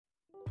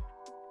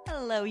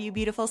Hello, you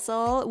beautiful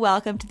soul.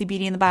 Welcome to the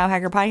Beauty and the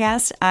Biohacker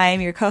podcast.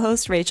 I'm your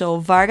co-host, Rachel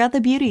Varga, the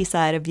beauty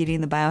side of Beauty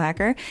and the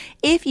Biohacker.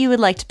 If you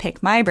would like to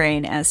pick my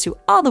brain as to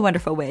all the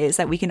wonderful ways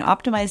that we can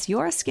optimize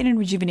your skin and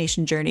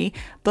rejuvenation journey,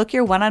 book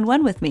your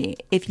one-on-one with me.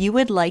 If you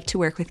would like to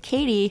work with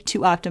Katie to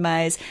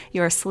optimize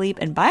your sleep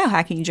and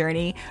biohacking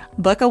journey,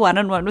 book a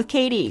one-on-one with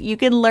Katie. You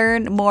can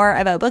learn more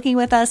about booking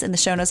with us in the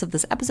show notes of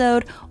this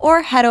episode,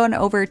 or head on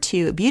over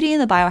to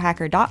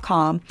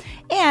beautyandthebiohacker.com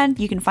and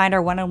you can find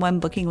our one-on-one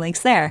booking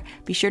links there.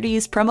 Be sure to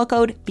use promo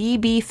code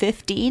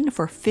BB15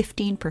 for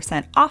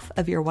 15% off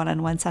of your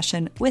one-on-one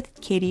session with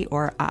Katie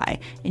or I.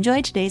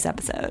 Enjoy today's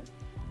episode.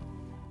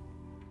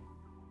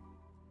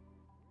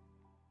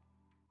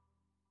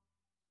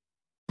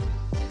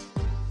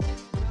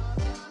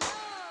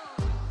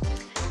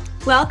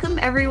 Welcome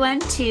everyone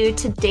to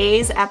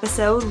today's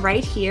episode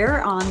right here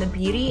on the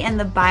Beauty and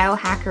the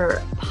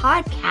Biohacker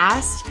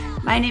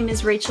podcast. My name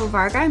is Rachel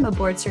Varga. I'm a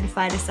board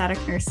certified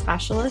aesthetic nurse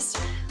specialist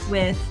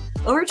with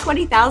over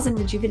 20,000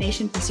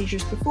 rejuvenation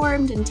procedures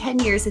performed and 10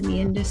 years in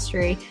the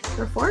industry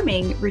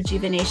performing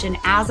rejuvenation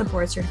as a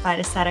board certified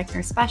aesthetic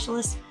nurse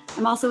specialist.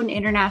 I'm also an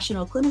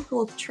international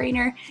clinical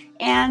trainer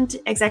and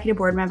executive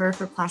board member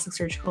for Plastic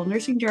Surgical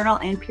Nursing Journal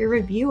and peer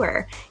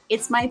reviewer.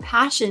 It's my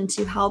passion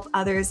to help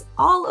others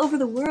all over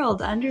the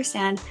world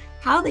understand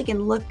how they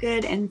can look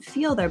good and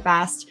feel their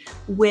best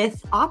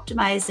with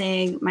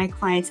optimizing my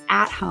clients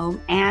at home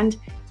and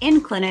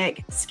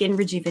in-clinic skin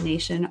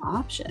rejuvenation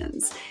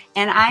options.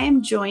 And I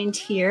am joined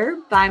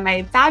here by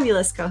my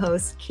fabulous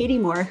co-host, Katie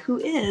Moore, who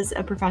is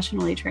a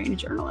professionally trained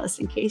journalist,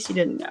 in case you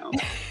didn't know.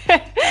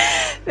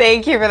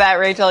 Thank you for that,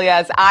 Rachel.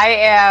 Yes, I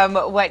am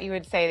what you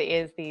would say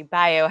is the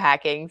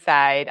biohacking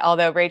side.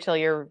 Although, Rachel,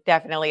 you're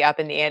definitely up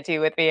in the ante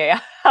with me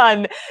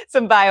on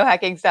some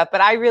biohacking stuff.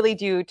 But I really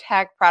do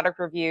tech product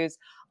reviews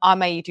on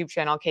my YouTube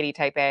channel, Katie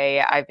Type A.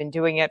 I've been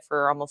doing it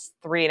for almost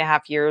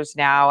 3.5 years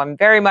now. I'm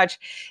very much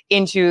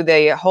into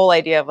the whole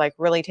idea of like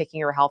really taking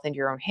your health into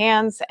your own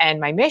hands. And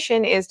my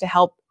mission is to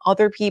help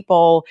other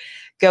people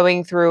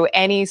going through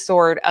any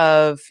sort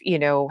of,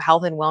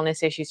 health and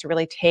wellness issues to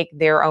really take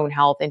their own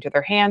health into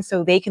their hands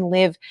so they can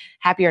live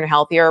happier and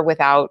healthier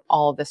without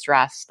all the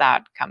stress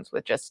that comes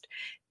with just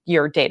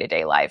your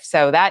day-to-day life.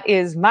 So that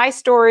is my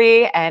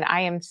story. And I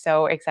am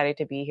so excited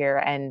to be here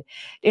and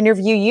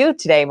interview you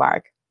today,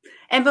 Mark.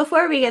 And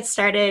before we get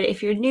started,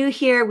 if you're new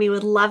here, we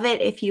would love it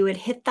if you would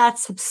hit that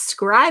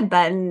subscribe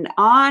button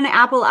on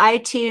Apple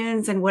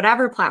iTunes and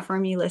whatever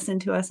platform you listen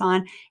to us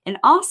on, and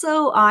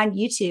also on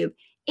YouTube.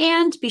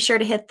 And be sure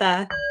to hit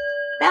the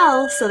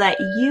bell so that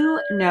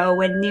you know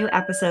when new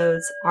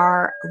episodes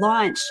are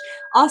launched.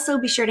 Also,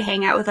 be sure to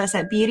hang out with us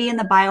at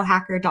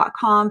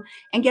beautyandthebiohacker.com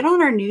and get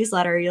on our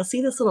newsletter. You'll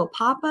see this little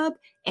pop-up,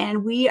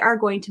 and we are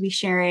going to be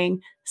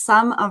sharing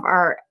some of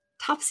our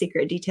top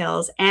secret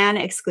details and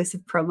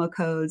exclusive promo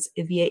codes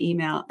via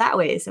email that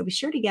way. So be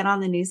sure to get on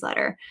the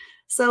newsletter.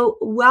 So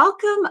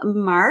welcome,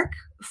 Mark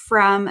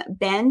from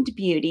Bend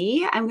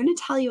Beauty. I'm going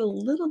to tell you a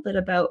little bit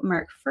about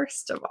Mark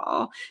first of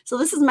all. So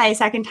this is my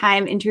second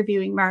time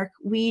interviewing Mark.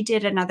 We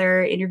did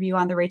another interview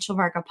on the Rachel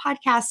Varga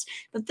podcast,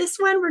 but this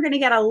one we're going to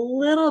get a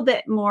little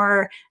bit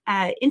more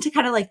into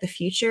kind of like the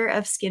future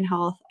of skin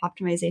health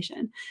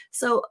optimization.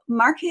 So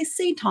Marques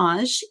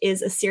St-Onge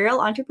is a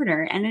serial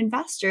entrepreneur and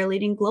investor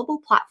leading global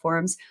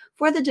platforms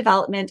for the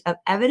development of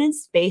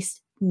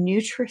evidence-based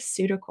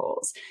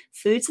nutraceuticals,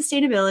 food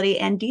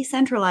sustainability, and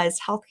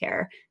decentralized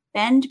healthcare.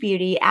 Bend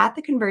Beauty at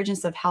the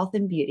convergence of health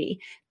and beauty.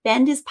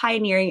 Bend is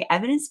pioneering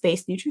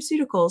evidence-based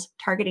nutraceuticals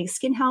targeting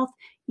skin health,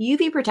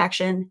 UV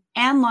protection,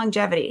 and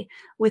longevity.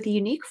 With a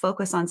unique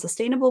focus on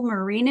sustainable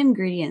marine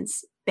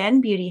ingredients,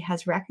 Bend Beauty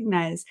has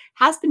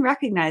been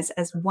recognized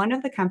as one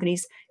of the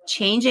companies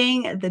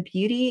changing the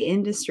beauty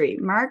industry.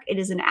 Mark, it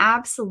is an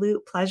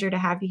absolute pleasure to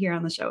have you here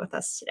on the show with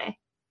us today.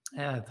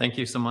 Yeah, thank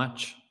you so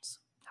much.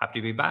 Happy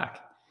to be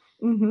back.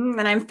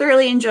 And I'm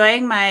thoroughly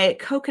enjoying my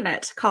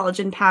coconut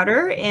collagen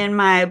powder in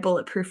my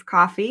bulletproof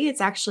coffee.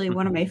 It's actually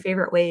one of my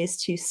favorite ways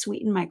to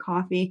sweeten my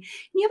coffee.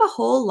 And you have a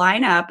whole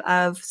lineup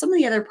of some of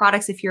the other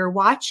products. If you're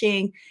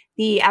watching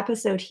the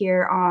episode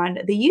here on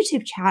the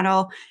YouTube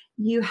channel,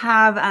 you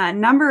have a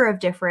number of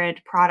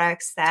different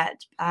products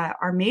that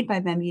are made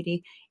by Bend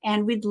Beauty.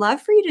 And we'd love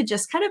for you to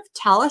just kind of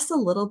tell us a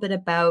little bit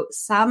about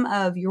some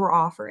of your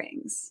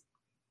offerings.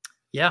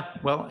 Yeah,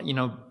 well,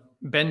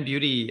 Bend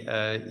Beauty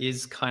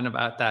is kind of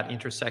at that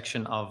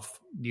intersection of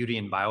beauty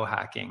and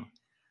biohacking,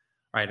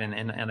 right?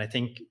 And I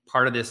think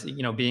part of this,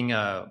 being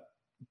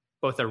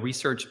both a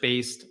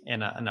research-based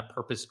and a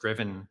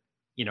purpose-driven,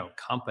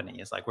 company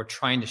is like we're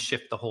trying to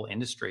shift the whole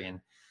industry.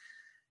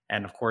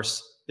 And of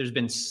course, there's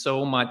been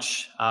so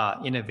much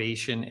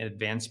innovation and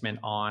advancement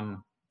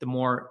on the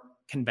more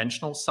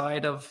conventional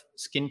side of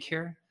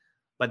skincare.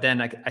 But then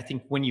I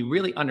think when you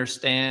really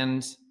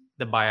understand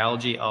the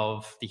biology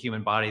of the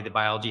human body, the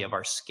biology of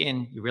our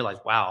skin, you realize,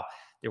 wow,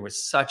 there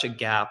was such a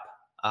gap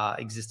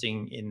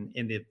existing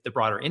in the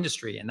broader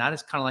industry. And that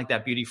is kind of like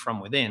that beauty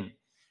from within.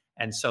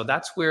 And so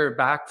that's where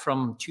back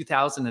from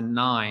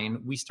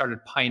 2009, we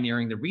started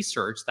pioneering the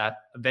research that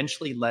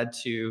eventually led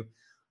to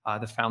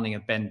the founding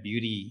of Ben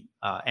Beauty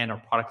and our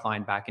product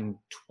line back in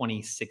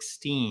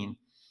 2016.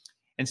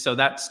 And so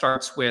that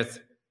starts with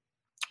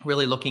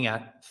really looking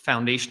at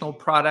foundational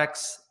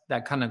products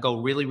that kind of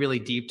go really, really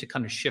deep to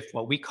kind of shift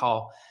what we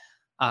call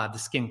the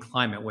skin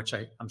climate, which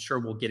I'm sure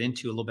we'll get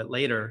into a little bit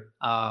later.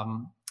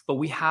 But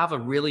we have a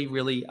really,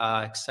 really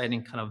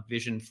exciting kind of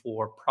vision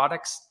for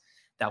products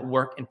that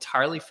work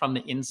entirely from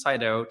the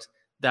inside out,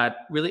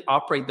 that really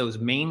operate those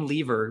main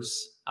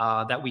levers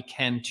that we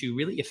can to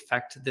really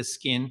affect the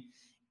skin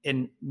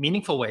in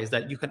meaningful ways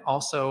that you can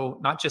also,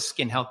 not just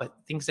skin health, but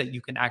things that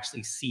you can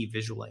actually see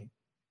visually.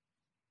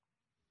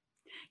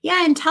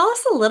 Yeah, and tell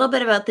us a little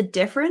bit about the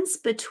difference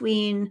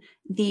between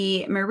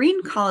the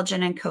marine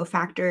collagen and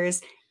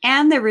cofactors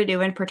and the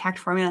Renew and Protect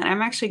formula. And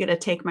I'm actually going to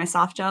take my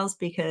soft gels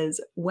because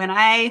when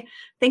I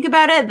think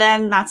about it,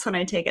 then that's when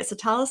I take it. So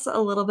tell us a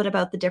little bit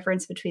about the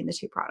difference between the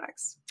two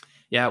products.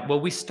 Yeah, well,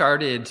 we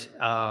started,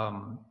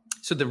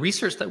 so the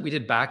research that we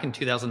did back in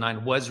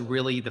 2009 was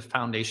really the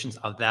foundations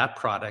of that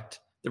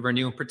product, the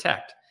Renew and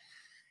Protect.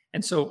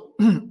 And so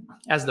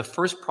as the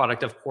first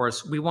product, of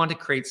course, we want to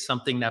create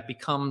something that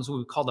becomes what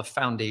we call the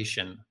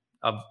foundation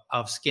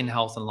of skin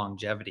health and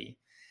longevity.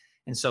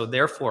 And so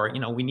therefore,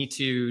 we need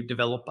to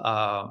develop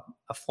a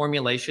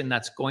formulation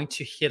that's going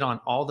to hit on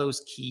all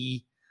those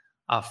key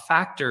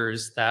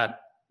factors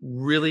that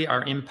really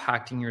are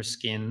impacting your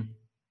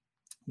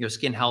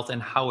skin health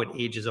and how it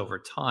ages over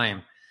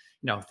time.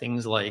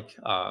 Things like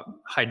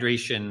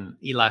hydration,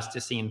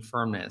 elasticity and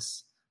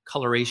firmness,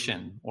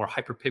 coloration or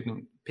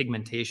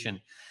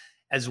hyperpigmentation,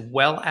 as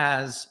well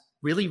as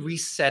really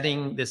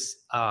resetting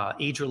this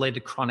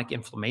age-related chronic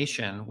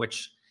inflammation,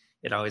 which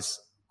is,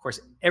 of course,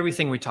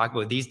 everything we talk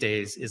about these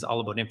days is all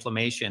about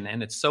inflammation.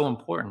 And it's so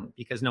important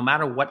because no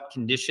matter what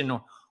condition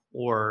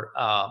or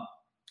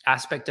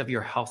aspect of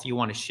your health you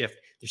want to shift,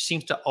 there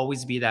seems to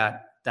always be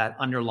that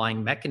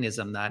underlying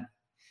mechanism that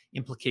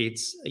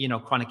implicates,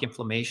 chronic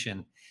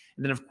inflammation.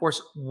 And then, of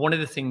course, one of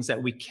the things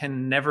that we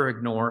can never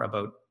ignore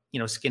about,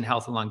 skin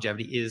health and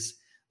longevity is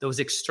those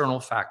external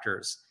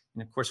factors.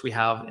 And of course, we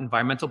have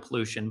environmental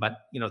pollution, but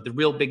the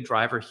real big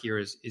driver here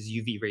is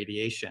UV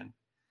radiation.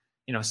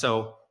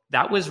 So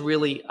that was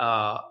really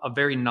a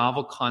very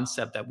novel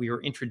concept that we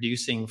were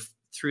introducing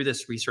through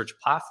this research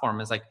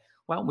platform. Is like,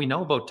 well, we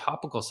know about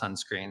topical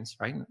sunscreens,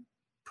 right?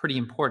 Pretty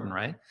important,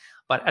 right?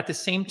 But at the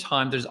same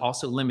time, there's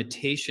also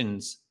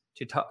limitations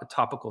to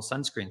topical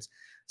sunscreens.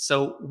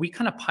 So we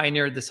kind of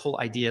pioneered this whole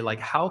idea, like,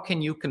 how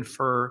can you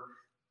confer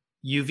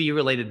UV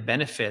related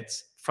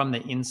benefits from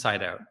the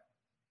inside out?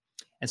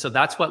 And so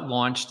that's what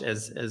launched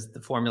as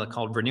the formula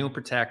called Renew and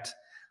Protect.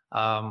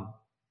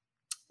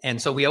 And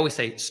so we always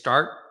say,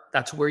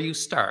 that's where you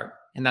start.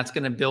 And that's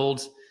going to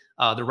build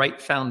the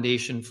right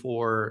foundation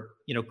for,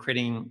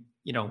 creating,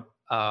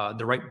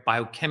 the right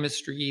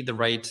biochemistry, the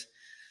right,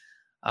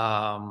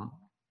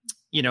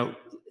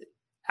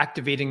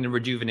 activating the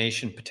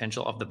rejuvenation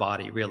potential of the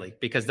body, really,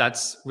 because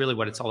that's really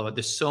what it's all about.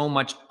 There's so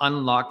much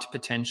unlocked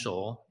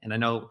potential. And I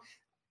know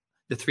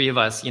the three of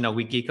us,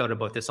 we geek out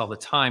about this all the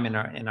time in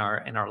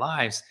our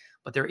lives,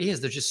 but there's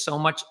just so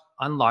much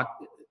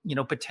unlocked,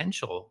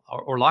 potential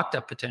or locked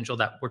up potential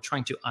that we're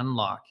trying to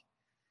unlock,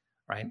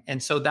 right?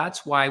 And so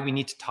that's why we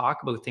need to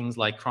talk about things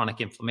like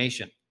chronic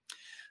inflammation.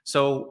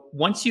 So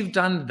once you've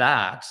done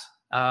that,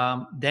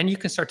 then you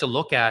can start to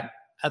look at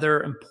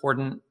other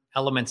important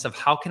elements of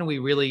how can we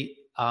really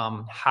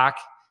hack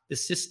the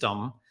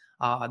system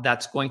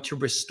that's going to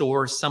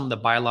restore some of the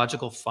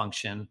biological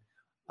function.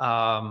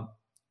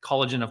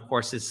 Collagen, of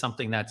course, is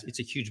something it's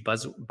a huge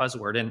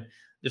buzzword, and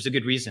there's a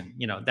good reason.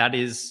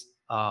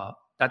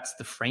 That's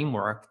the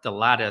framework, the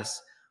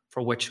lattice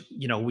for which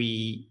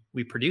we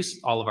produce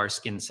all of our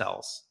skin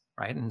cells,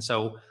 right? And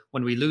so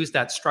when we lose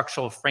that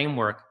structural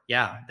framework,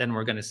 then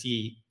we're going to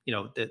see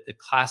the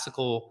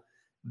classical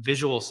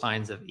visual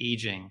signs of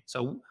aging.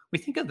 So we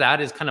think of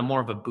that as kind of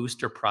more of a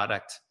booster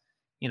product,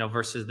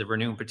 versus the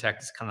Renew and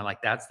Protect is kind of like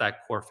that's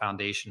that core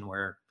foundation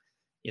where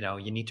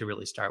you need to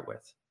really start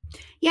with.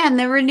 Yeah, and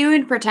the Renew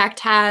and Protect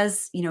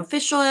has,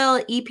 fish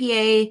oil,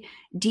 EPA,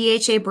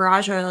 DHA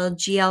borage oil,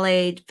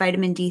 GLA,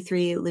 vitamin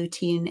D3,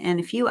 lutein, and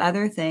a few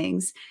other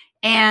things.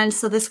 And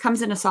so this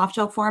comes in a soft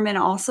gel form and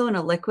also in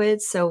a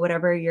liquid, so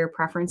whatever your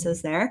preference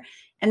is there.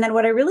 And then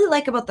what I really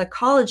like about the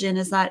collagen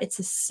is that it's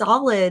a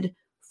solid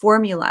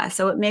formula.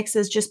 So it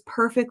mixes just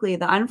perfectly.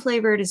 The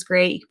unflavored is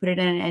great. You can put it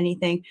in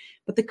anything.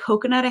 But the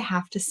coconut, I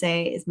have to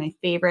say, is my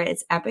favorite.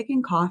 It's epic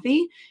in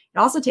coffee. It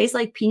also tastes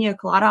like pina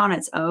colada on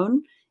its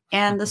own.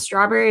 And the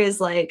strawberry is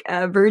like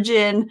a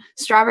virgin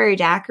strawberry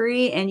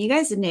daiquiri. And you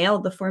guys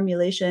nailed the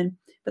formulation.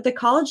 But the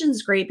collagen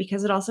is great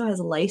because it also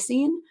has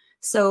lysine.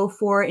 So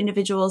for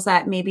individuals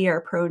that maybe are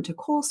prone to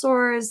cold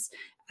sores,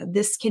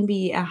 this can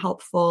be a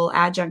helpful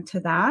adjunct to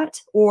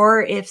that.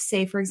 Or if,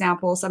 say, for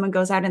example, someone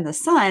goes out in the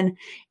sun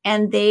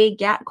and they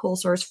get cold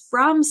sores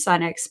from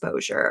sun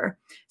exposure.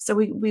 So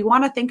we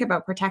want to think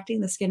about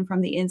protecting the skin from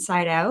the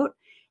inside out.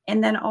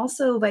 And then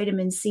also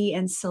vitamin C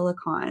and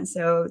silicon.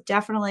 So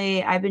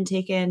definitely I've been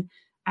taking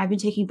I've been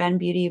taking Ben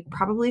Beauty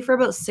probably for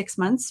about 6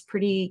 months,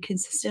 pretty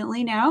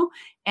consistently now.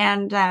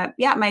 And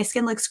yeah, my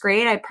skin looks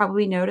great. I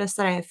probably noticed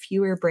that I have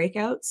fewer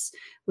breakouts,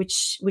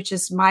 which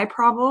is my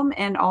problem.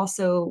 And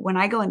also when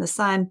I go in the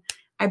sun,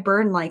 I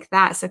burn like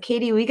that. So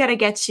Katie, we got to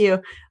get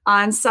you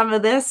on some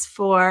of this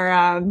for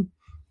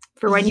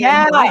when you're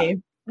in Hawaii.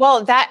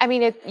 Well,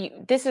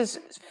 this is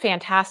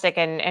fantastic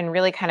and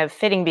really kind of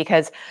fitting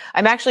because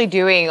I'm actually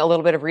doing a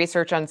little bit of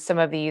research on some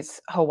of these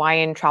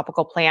Hawaiian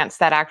tropical plants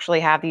that actually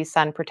have these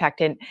sun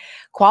protectant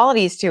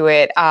qualities to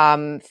it.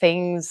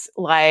 Things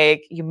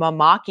like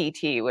mamaki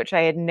tea, which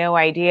I had no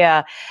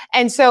idea.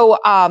 And so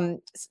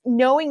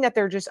knowing that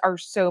there just are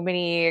so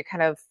many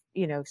kind of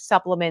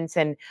supplements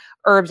and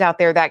herbs out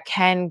there that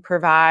can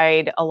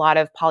provide a lot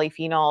of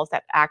polyphenols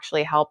that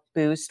actually help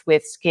boost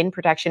with skin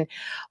protection.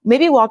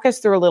 Maybe walk us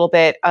through a little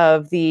bit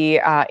of the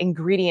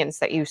ingredients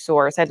that you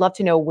source. I'd love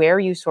to know where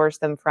you source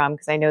them from,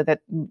 because I know that,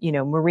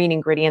 marine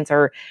ingredients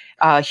are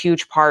a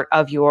huge part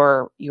of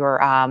your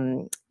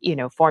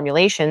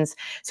formulations.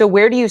 So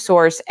where do you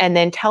source? And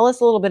then tell us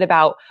a little bit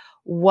about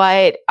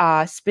what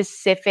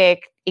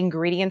specific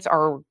ingredients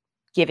are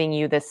giving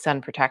you this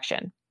sun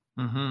protection.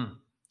 Mm-hmm.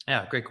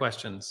 Yeah, great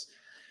questions.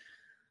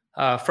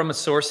 From a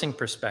sourcing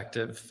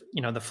perspective,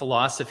 the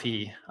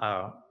philosophy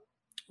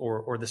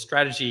or the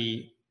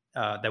strategy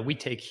that we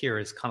take here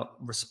is kind of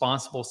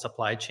responsible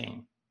supply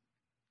chain.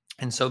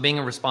 And so being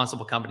a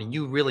responsible company,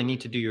 you really need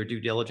to do your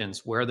due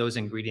diligence. Where are those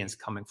ingredients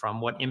coming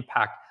from? What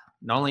impact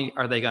not only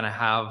are they going to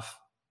have,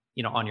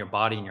 on your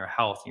body and your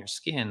health and your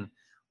skin,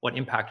 what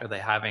impact are they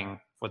having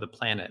for the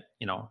planet?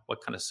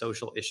 What kind of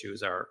social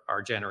issues are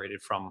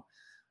generated from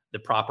the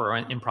proper or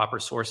improper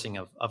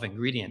sourcing of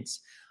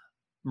ingredients.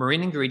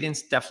 Marine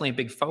ingredients, definitely a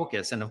big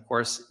focus. And of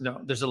course,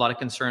 there's a lot of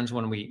concerns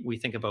when we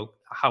think about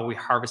how we're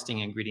harvesting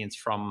ingredients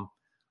from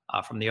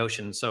the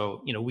ocean.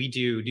 So, we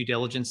do due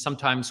diligence.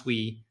 Sometimes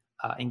we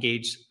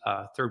engage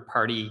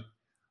third-party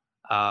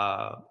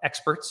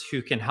experts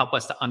who can help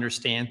us to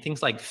understand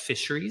things like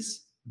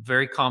fisheries,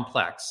 very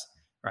complex,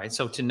 right?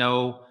 So to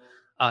know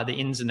the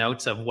ins and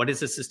outs of what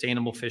is a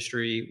sustainable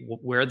fishery,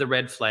 where are the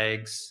red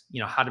flags,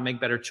 how to make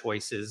better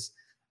choices.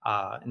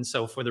 And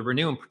so for the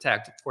Renew and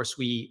Protect, of course,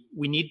 we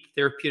need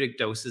therapeutic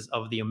doses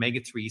of the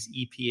omega-3s,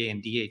 EPA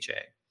and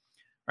DHA,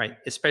 right?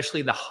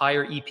 Especially the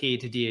higher EPA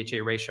to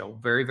DHA ratio.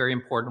 Very, very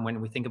important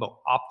when we think about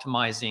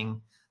optimizing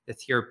the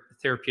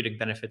therapeutic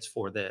benefits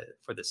for the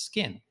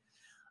skin.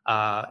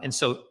 And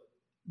so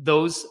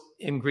those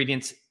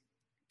ingredients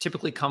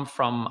typically come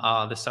from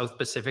the South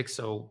Pacific,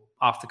 so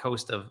off the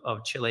coast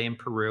of Chile and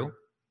Peru.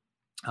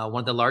 One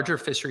of the larger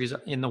fisheries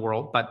in the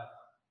world, but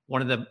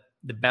one of the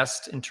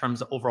best in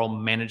terms of overall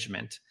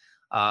management.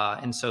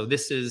 And so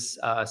this is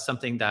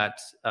something that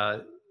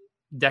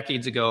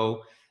decades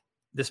ago,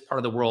 this part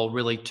of the world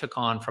really took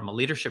on from a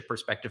leadership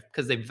perspective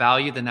because they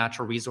value the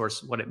natural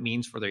resource, what it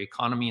means for their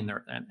economy and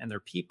their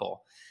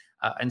people.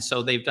 And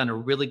so they've done a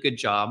really good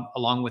job,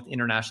 along with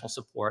international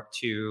support,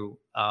 to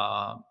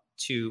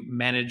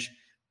manage,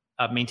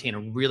 maintain a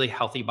really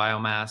healthy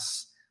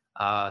biomass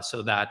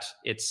so that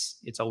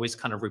it's always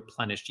kind of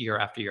replenished year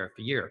after year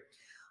after year.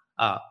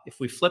 If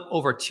we flip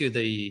over to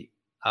the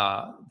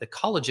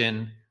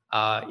collagen,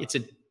 it's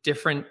a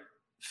different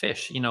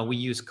fish. We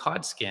use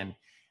cod skin.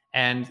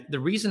 And the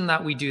reason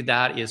that we do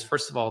that is,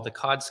 first of all, the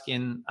cod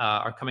skin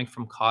are coming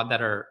from cod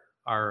that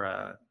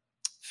are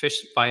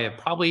fished by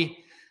probably,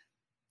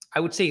 I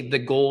would say, the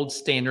gold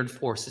standard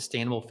for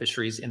sustainable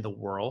fisheries in the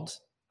world,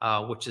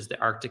 which is the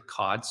Arctic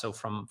cod. So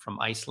from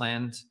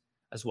Iceland,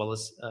 as well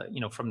as,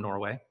 from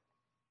Norway.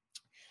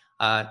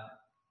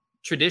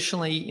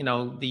 Traditionally,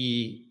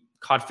 the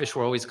codfish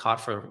were always caught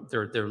for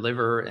their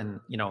liver and,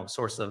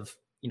 source of,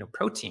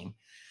 protein.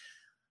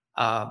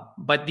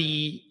 But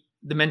the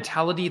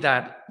mentality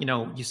that,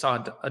 you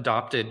saw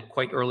adopted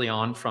quite early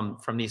on from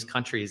these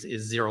countries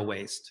is zero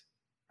waste,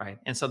 right?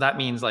 And so that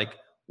means, like,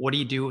 what do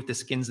you do with the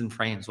skins and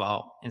frames?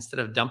 Well, instead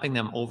of dumping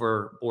them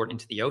overboard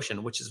into the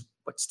ocean, which is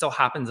what still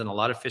happens in a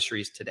lot of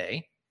fisheries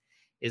today,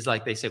 is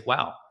like they say,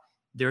 wow,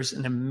 there's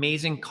an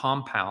amazing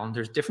compound.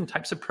 There's different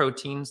types of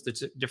proteins,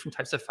 there's different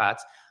types of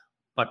fats,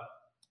 but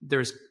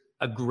there's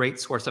a great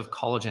source of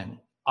collagen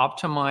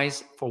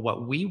optimized for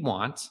what we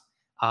want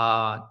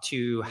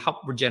to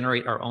help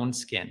regenerate our own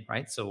skin,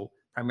 right? So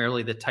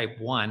primarily the type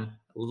 1,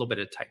 a little bit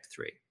of type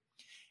 3.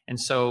 And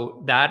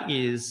so that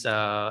is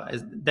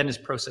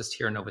processed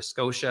here in Nova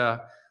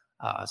Scotia.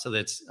 So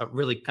that's a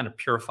really kind of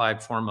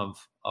purified form of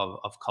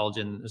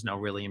collagen. There's no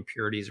really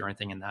impurities or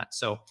anything in that.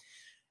 So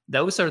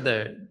those are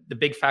the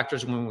big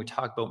factors when we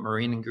talk about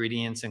marine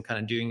ingredients and kind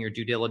of doing your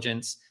due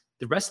diligence.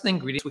 The rest of the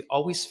ingredients,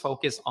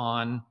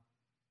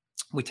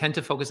 we tend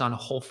to focus on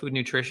whole food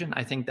nutrition.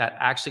 I think that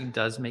actually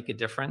does make a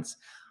difference.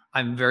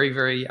 I'm very,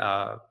 very,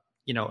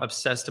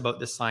 obsessed about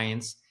the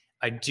science.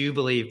 I do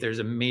believe there's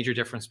a major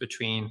difference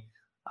between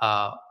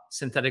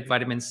synthetic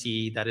vitamin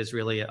C that is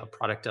really a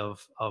product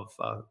of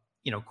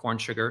corn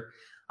sugar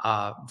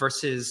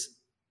versus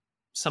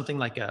something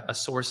like a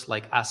source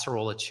like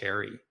acerola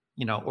cherry,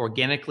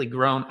 organically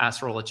grown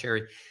acerola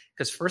cherry.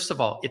 Because first of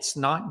all, it's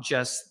not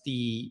just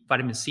the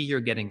vitamin C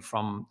you're getting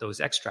from those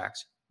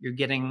extracts. You're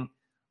getting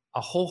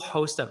a whole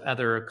host of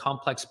other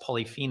complex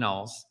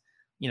polyphenols,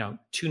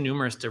 too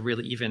numerous to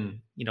really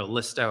even,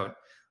 list out.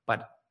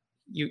 But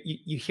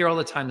you hear all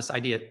the time this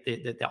idea,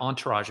 the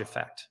entourage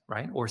effect,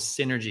 right? Or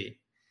synergy.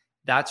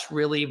 That's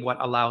really what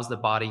allows the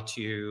body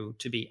to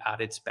be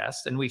at its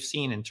best. And we've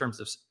seen in terms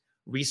of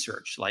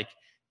research, like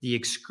the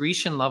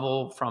excretion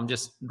level from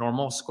just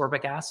normal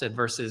ascorbic acid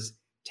versus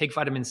take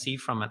vitamin C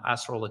from an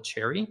acerola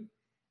cherry,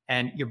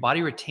 and your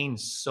body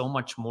retains so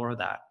much more of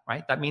that,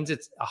 right? That means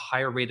it's a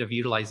higher rate of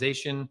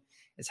utilization.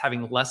 It's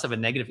having less of a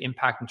negative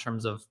impact in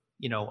terms of,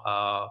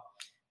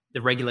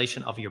 the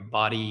regulation of your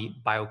body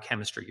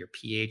biochemistry, your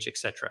pH,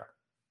 etc.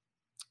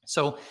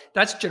 So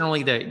that's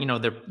generally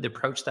the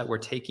approach that we're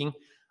taking.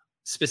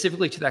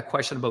 Specifically to that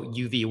question about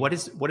UV, what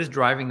is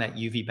driving that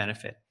UV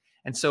benefit?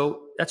 And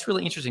so that's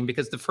really interesting,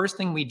 because the first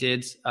thing we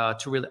did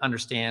to really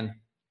understand,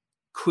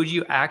 could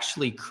you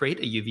actually create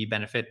a UV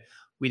benefit?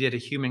 We did a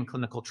human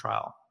clinical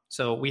trial.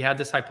 So we had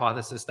this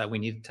hypothesis that we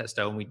needed to test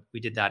out, and we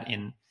did that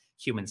in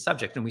human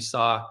subject. And we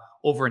saw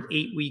over an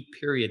 8-week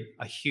period,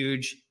 a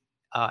huge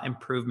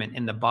improvement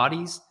in the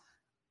body's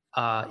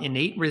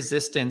innate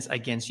resistance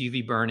against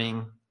UV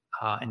burning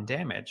and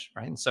damage,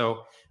 right? And so,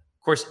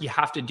 of course, you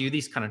have to do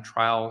these kind of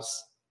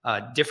trials,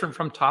 different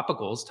from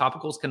topicals.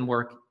 Topicals can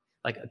work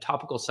like a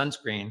topical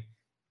sunscreen.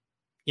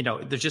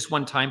 There's just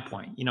one time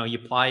point. You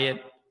apply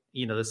it,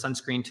 the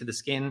sunscreen to the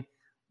skin,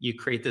 you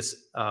create this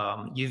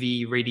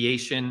UV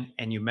radiation,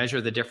 and you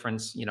measure the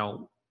difference,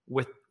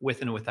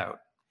 with and without.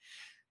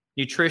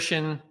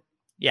 Nutrition,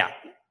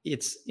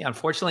 it's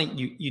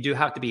unfortunately you do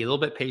have to be a little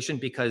bit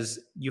patient, because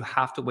you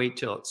have to wait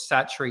till it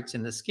saturates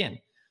in the skin.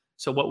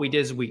 So what we did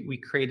is we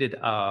created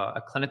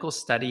a clinical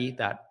study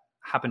that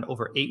happened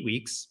over 8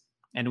 weeks,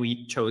 and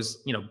we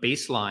chose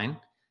baseline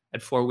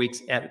at 4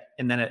 weeks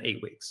and then at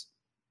 8 weeks.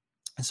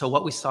 And so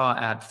what we saw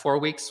at 4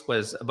 weeks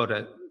was about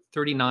a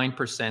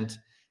 39%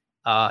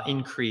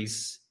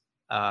 increase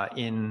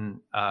in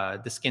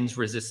the skin's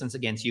resistance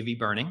against UV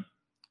burning,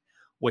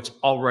 which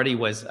already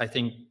was,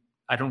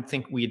 I don't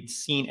think we had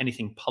seen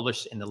anything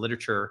published in the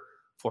literature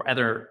for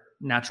other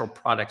natural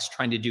products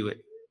trying to do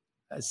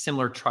a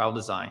similar trial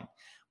design.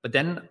 But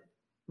then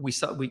we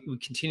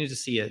continued to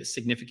see a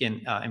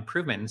significant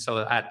improvement. And so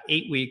at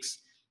 8 weeks,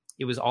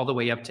 it was all the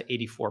way up to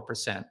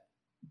 84%.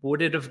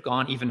 Would it have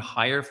gone even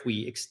higher if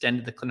we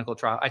extended the clinical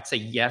trial? I'd say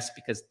yes,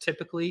 because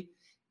typically it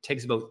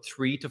takes about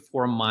 3 to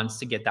 4 months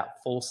to get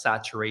that full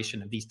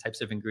saturation of these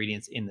types of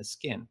ingredients in the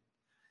skin.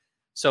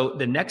 So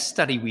the next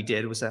study we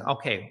did was that,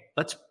 okay,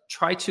 let's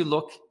try to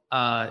look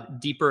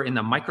deeper in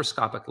the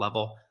microscopic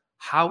level.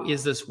 How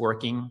is this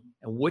working,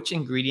 and which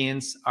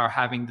ingredients are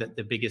having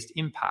the biggest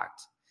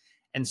impact?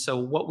 And so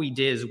what we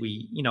did is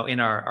we, in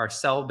our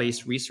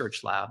cell-based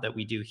research lab that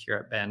we do here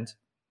at Bend,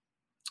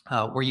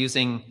 we're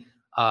using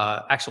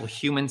actual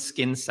human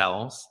skin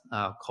cells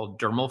called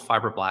dermal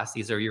fibroblasts.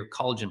 These are your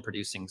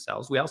collagen-producing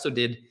cells. We also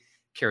did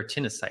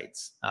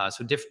keratinocytes,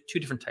 so two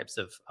different types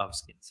of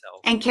skin cells.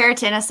 And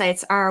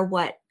keratinocytes are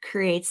what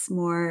creates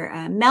more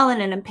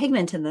melanin and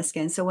pigment in the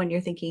skin. So when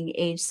you're thinking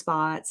age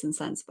spots and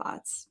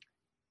sunspots.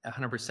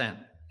 100%.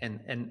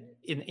 And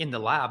in the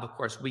lab, of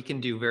course, we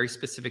can do very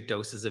specific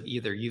doses of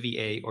either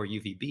UVA or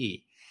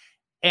UVB.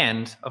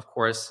 And of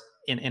course,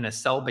 in a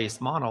cell-based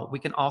model, we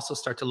can also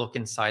start to look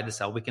inside the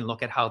cell. We can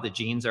look at how the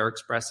genes are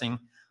expressing.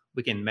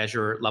 We can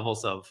measure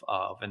levels of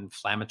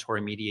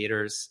inflammatory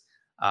mediators.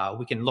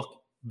 We can look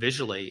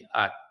visually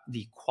at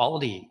the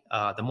quality,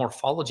 the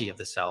morphology of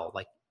the cell,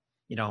 like,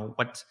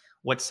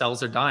 what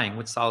cells are dying,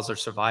 what cells are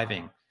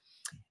surviving.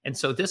 And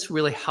so this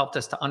really helped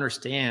us to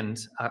understand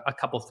a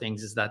couple of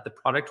things, is that the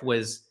product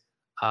was,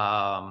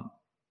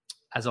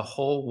 as a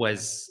whole,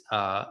 was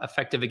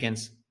effective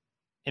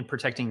in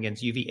protecting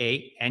against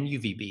UVA and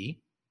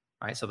UVB,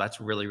 right? So that's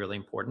really, really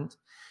important.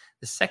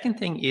 The second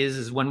thing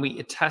is when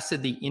we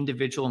tested the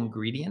individual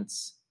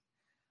ingredients,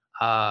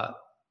 all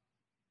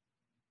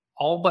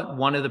but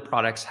one of the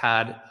products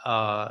had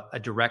a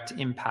direct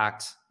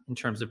impact in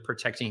terms of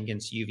protecting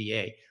against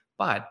UVA.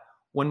 But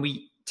when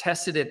we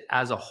tested it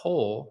as a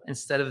whole,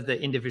 instead of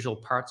the individual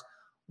parts,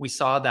 we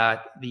saw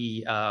that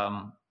the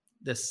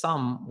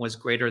sum was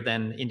greater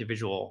than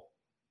individual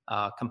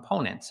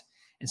components.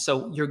 And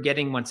so you're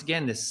getting, once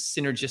again, this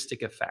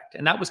synergistic effect.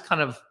 And that was kind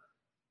of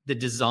the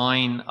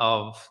design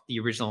of the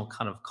original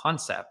kind of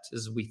concept,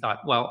 is we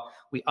thought, well,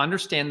 we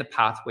understand the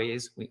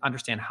pathways, we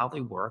understand how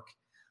they work.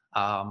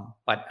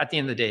 But at the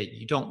end of the day,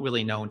 you don't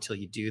really know until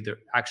you do the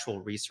actual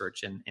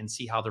research and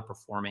see how they're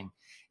performing.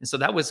 And so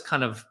that was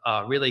kind of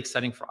really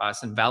exciting for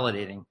us and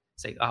validating.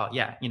 Say, oh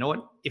yeah, you know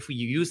what? If we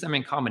use them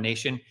in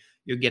combination,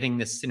 you're getting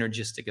this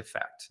synergistic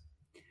effect.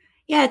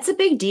 Yeah, it's a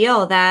big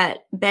deal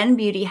that Bend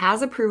Beauty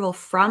has approval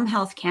from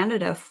Health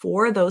Canada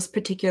for those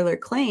particular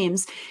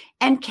claims.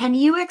 And can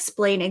you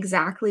explain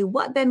exactly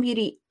what Bend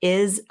Beauty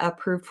is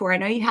approved for? I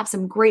know you have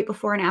some great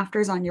before and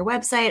afters on your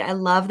website. I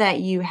love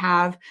that you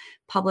have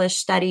published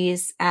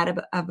studies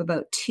of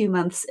about 2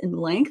 months in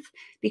length,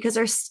 because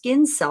our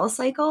skin cell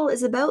cycle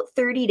is about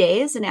 30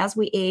 days. And as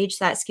we age,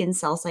 that skin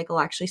cell cycle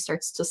actually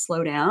starts to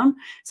slow down.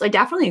 So I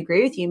definitely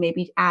agree with you.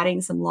 Maybe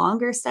adding some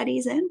longer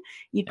studies in,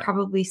 you'd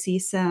probably see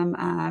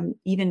some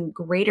even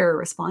greater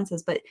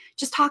responses. But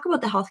just talk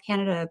about the Health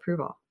Canada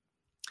approval.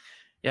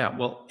 Yeah,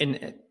 well,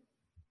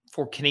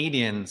 for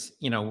Canadians,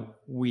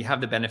 we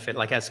have the benefit,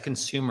 like as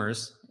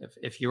consumers,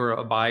 if you're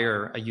a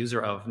buyer, a user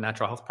of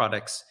natural health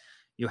products,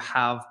 you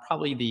have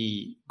probably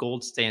the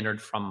gold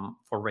standard for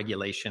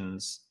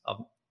regulations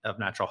of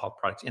natural health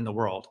products in the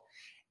world.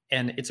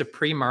 And it's a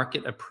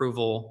pre-market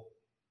approval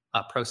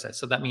process.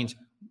 So that means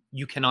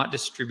you cannot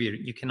distribute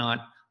it. You cannot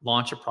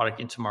launch a product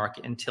into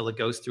market until it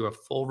goes through a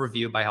full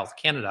review by Health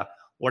Canada.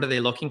 What are they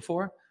looking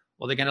for?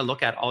 Well, they're going to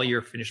look at all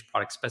your finished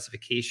product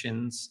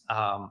specifications,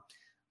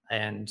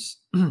 and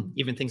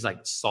even things like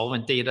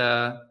solvent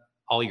data,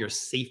 all your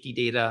safety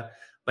data.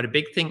 But a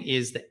big thing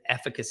is the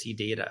efficacy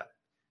data.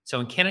 So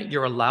in Canada,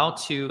 you're allowed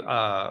to,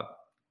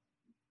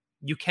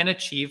 you can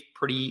achieve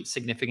pretty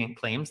significant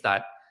claims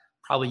that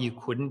probably you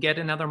couldn't get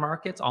in other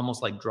markets,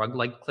 almost like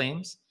drug-like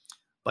claims,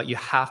 but you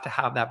have to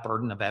have that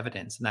burden of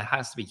evidence, and that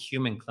has to be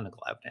human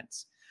clinical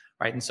evidence,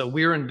 right? And so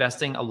we're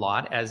investing a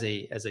lot as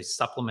a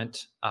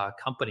supplement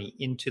company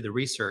into the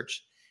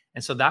research.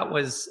 And so that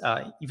was,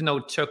 even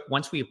though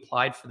once we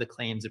applied for the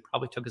claims, it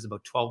probably took us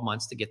about 12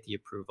 months to get the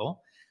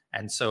approval.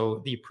 And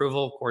so the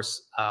approval, of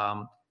course,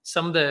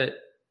 some of the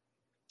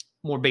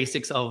more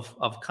basics of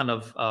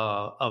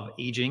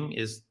aging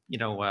is,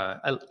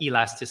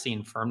 elasticity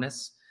and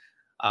firmness.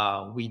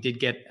 We did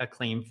get a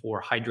claim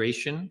for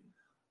hydration.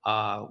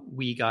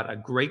 We got a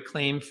great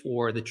claim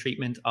for the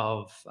treatment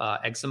of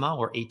eczema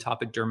or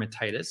atopic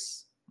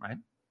dermatitis, right?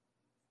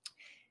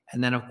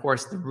 And then, of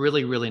course, the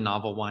really, really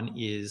novel one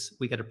is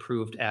we got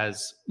approved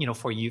as,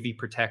 for UV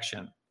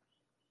protection.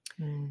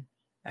 Mm.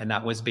 And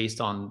that was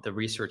based on the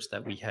research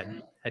that we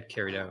had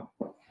carried out.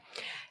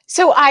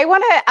 So I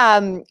want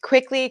to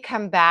quickly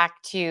come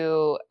back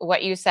to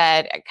what you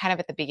said kind of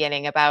at the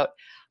beginning about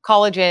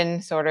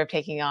collagen sort of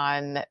taking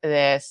on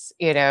this,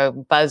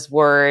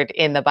 buzzword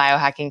in the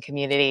biohacking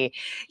community.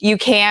 You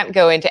can't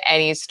go into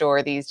any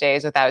store these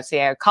days without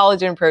seeing a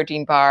collagen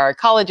protein bar,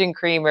 collagen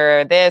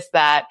creamer, this,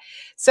 that.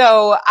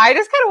 So I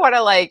just kind of want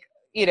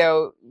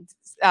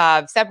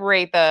to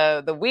separate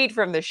the wheat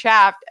from the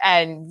shaft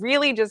and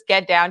really just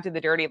get down to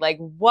the dirty. Like,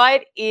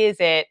 what is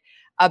it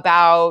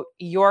about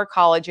your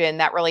collagen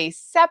that really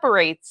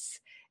separates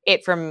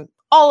it from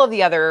all of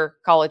the other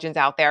collagens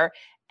out there?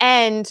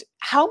 And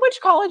how much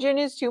collagen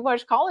is too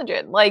much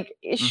collagen? Like,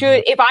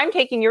 if I'm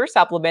taking your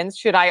supplements,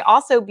 should I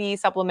also be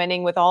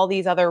supplementing with all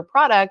these other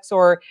products,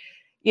 or,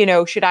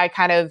 should I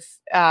kind of,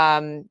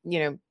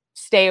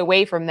 stay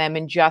away from them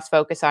and just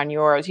focus on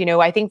yours?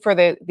 I think for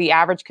the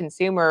average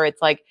consumer,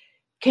 it's like,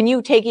 can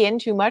you take in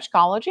too much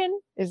collagen?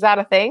 Is that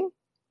a thing?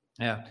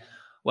 Yeah,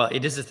 well,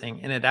 it is a thing.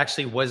 And it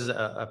actually was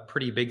a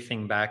pretty big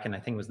thing back in, I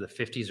think it was the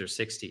 50s or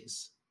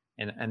 60s.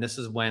 And this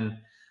is when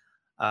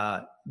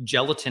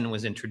gelatin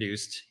was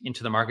introduced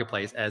into the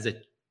marketplace as a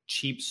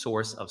cheap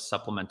source of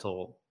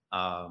supplemental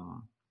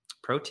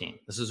protein.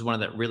 This is one of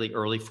the really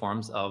early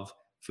forms of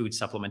food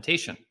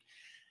supplementation.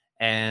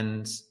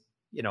 And,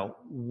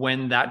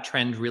 when that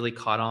trend really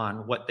caught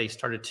on, what they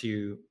started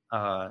to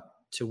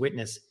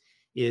witness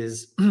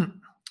is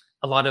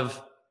a lot of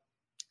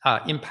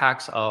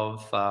impacts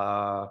of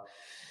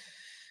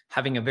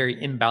having a very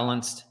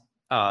imbalanced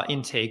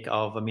intake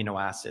of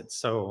amino acids.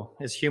 So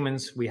as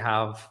humans, we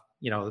have,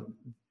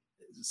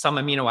 some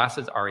amino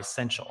acids are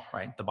essential,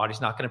 right? The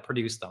body's not going to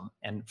produce them.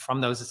 And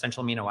from those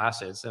essential amino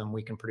acids,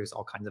 we can produce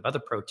all kinds of other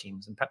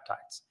proteins and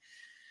peptides.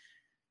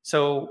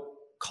 So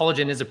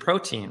collagen is a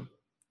protein,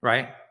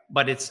 right?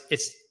 But it's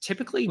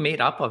typically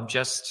made up of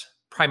just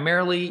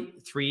primarily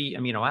 3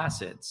 amino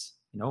acids,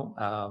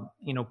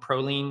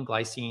 proline,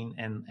 glycine,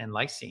 and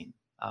lysine,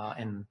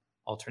 and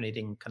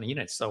alternating kind of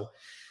units. So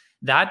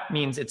that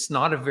means it's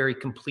not a very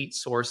complete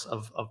source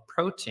of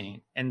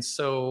protein. And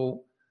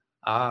so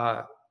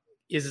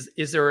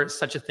is there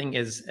such a thing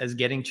as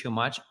getting too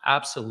much?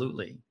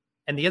 Absolutely.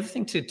 And the other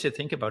thing to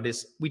think about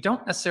is we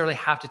don't necessarily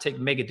have to take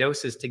mega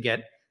doses to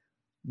get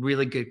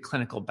really good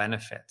clinical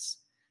benefits.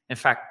 In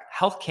fact,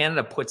 Health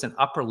Canada puts an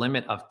upper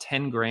limit of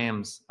 10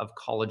 grams of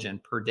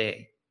collagen per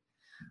day.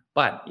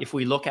 But if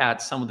we look at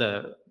some of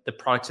the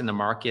products in the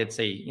market,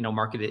 say,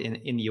 marketed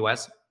in the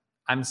US,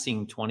 I'm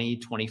seeing 20,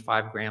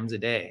 25 grams a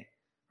day,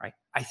 right?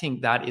 I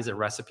think that is a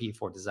recipe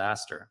for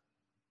disaster,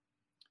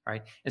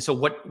 right? And so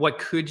what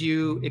could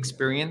you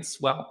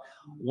experience? Well,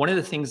 one of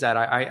the things that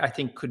I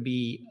think could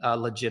be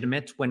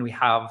legitimate when we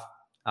have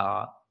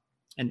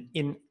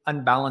an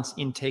unbalanced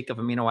intake of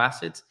amino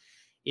acids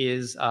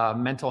is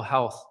mental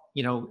health,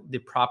 the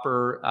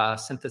proper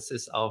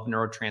synthesis of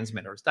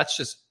neurotransmitters. That's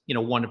just,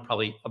 one of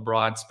probably a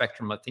broad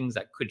spectrum of things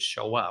that could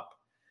show up,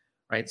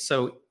 right?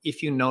 So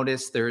if you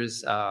notice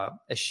there's a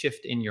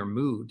shift in your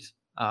mood,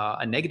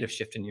 a negative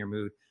shift in your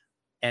mood,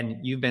 and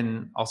you've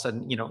been all of a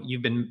sudden,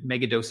 you've been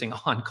mega dosing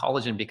on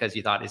collagen because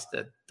you thought it's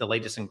the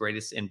latest and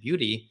greatest in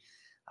beauty,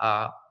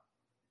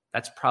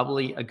 that's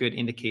probably a good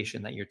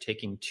indication that you're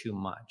taking too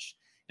much.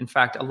 In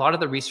fact, a lot of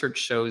the research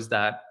shows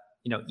that,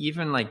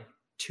 even like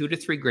 2 to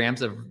 3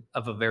 grams of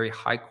a very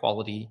high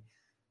quality,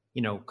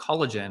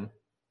 collagen,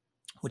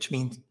 which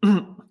means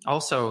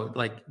also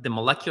like the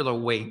molecular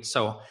weight.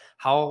 So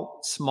how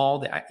small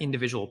the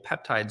individual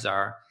peptides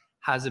are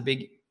has a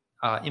big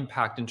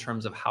impact in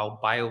terms of how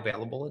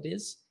bioavailable it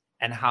is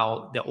and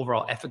how the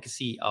overall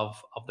efficacy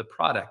of the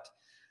product.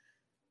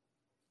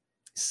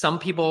 A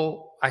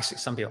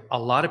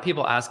lot of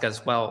people ask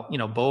us, well,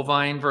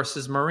 bovine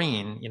versus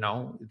marine,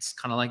 it's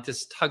kind of like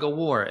this tug of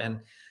war. And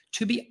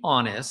to be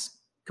honest,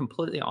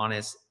 completely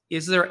honest,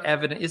 is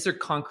there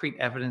concrete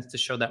evidence to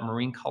show that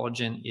marine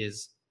collagen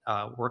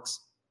works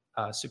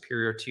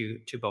superior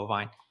to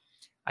bovine?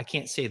 I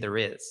can't say there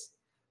is.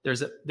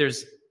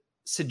 There's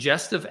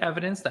suggestive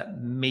evidence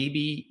that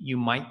maybe you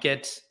might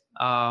get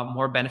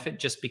more benefit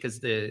just because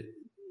the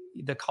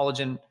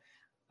collagen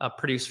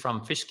produced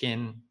from fish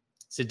skin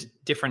is a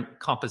different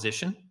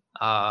composition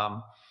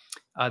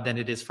than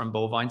it is from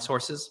bovine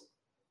sources.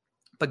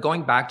 But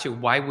going back to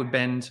why would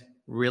Bend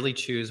really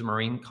choose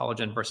marine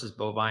collagen versus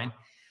bovine?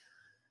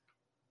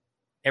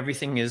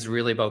 Everything is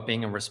really about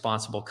being a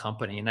responsible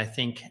company. And I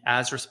think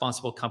as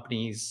responsible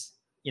companies,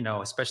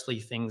 especially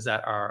things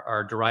that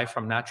are derived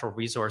from natural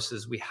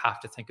resources, we have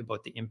to think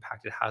about the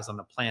impact it has on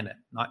the planet,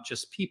 not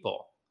just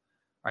people,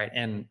 right?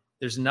 And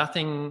there's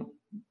nothing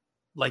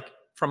like,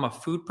 from a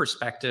food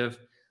perspective,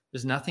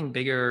 there's nothing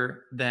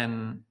bigger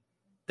than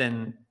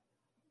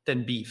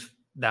beef,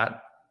 that in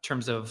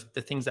terms of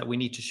the things that we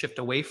need to shift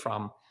away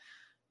from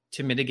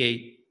to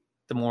mitigate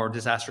the more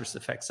disastrous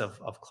effects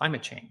of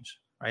climate change,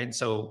 right? And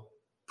so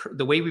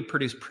the way we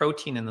produce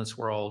protein in this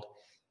world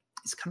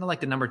is kind of like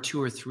the number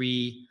 2 or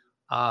 3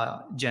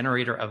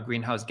 generator of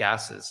greenhouse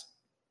gases.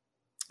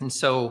 And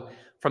so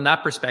from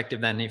that perspective,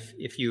 then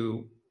if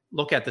you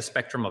look at the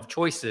spectrum of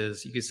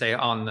choices, you could say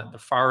on the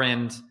far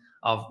end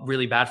of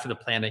really bad for the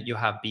planet, you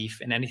have beef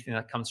and anything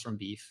that comes from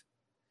beef.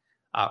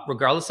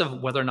 Regardless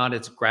of whether or not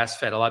it's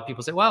grass-fed, a lot of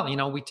people say, well,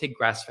 we take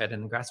grass-fed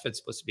and grass-fed is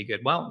supposed to be good.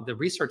 Well, the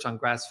research on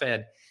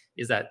grass-fed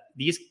is that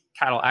these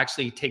cattle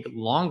actually take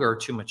longer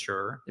to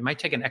mature. They might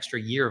take an extra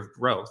year of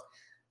growth.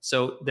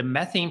 So the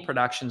methane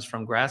productions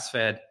from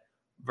grass-fed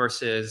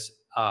versus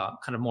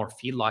kind of more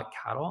feedlot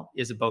cattle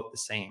is about the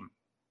same.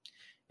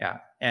 Yeah.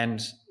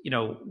 And,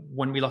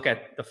 when we look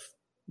at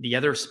the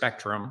other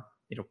spectrum,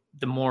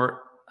 the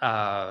more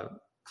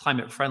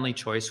climate-friendly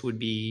choice would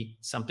be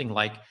something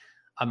like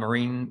a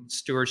marine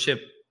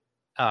stewardship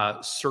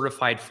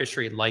certified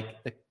fishery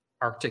like the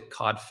Arctic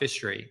cod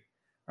fishery,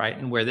 right?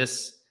 And where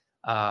this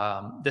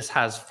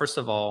has, first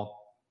of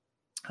all,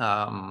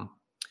 kind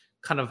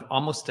of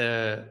almost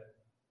a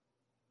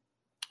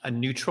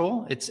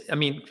neutral.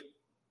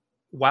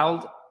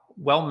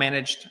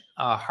 Well-managed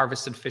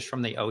harvested fish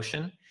from the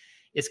ocean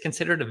is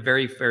considered a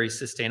very, very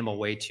sustainable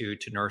way to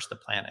nourish the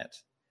planet,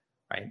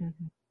 right?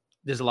 Mm-hmm.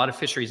 There's a lot of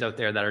fisheries out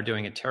there that are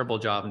doing a terrible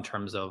job in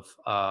terms of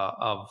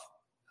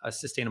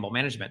sustainable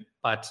management.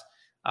 But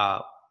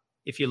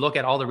if you look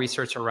at all the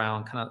research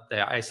around kind of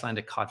the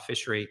Icelandic cod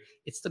fishery,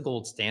 it's the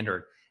gold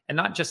standard. And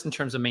not just in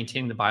terms of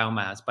maintaining the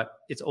biomass, but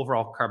its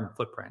overall carbon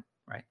footprint,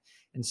 right?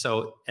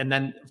 And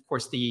then, of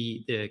course,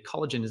 the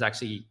collagen is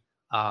actually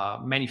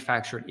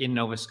manufactured in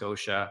Nova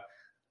Scotia.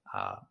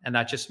 And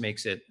that just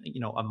makes it,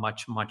 a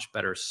much, much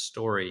better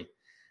story.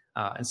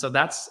 And so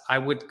I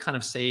would kind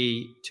of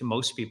say to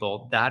most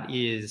people, that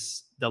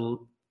is the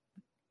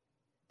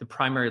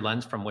primary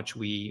lens from which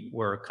we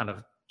were kind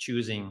of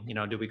choosing,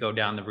 do we go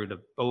down the route of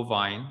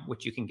bovine,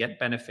 which you can get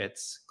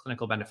benefits,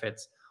 clinical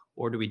benefits,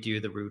 or do we do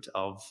the route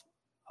of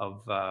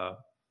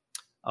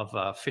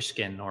fish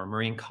skin or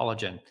marine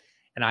collagen?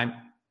 And I'm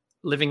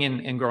living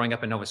and growing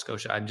up in Nova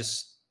Scotia.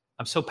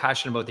 I'm so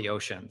passionate about the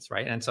oceans,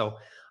 right? And so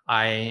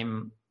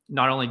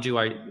not only do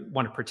I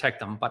want to protect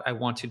them, but I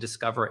want to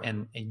discover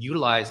and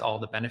utilize all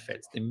the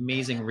benefits, the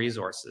amazing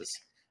resources.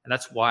 And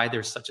that's why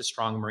there's such a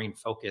strong marine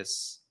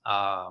focus,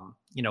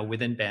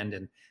 within Bend,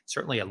 and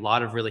certainly a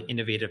lot of really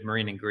innovative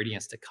marine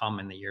ingredients to come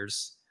in the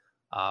years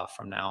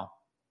from now.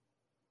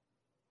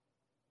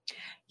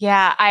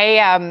 Yeah,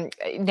 I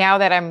now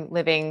that I'm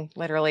living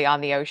literally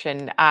on the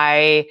ocean,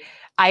 I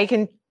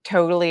can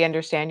totally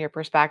understand your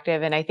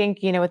perspective. And I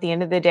think, at the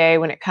end of the day,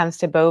 when it comes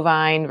to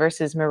bovine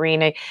versus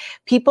marine,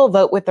 people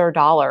vote with their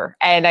dollar.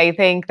 And I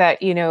think that,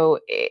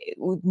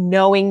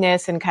 knowing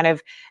this and kind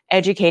of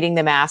educating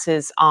the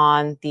masses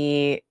on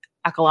the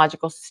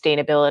ecological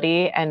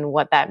sustainability and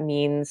what that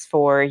means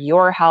for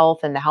your health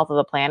and the health of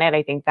the planet,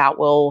 I think that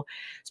will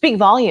speak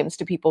volumes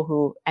to people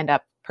who end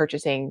up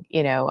purchasing,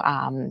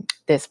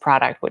 this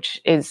product, which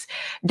is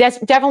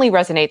definitely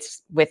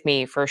resonates with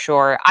me for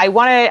sure. I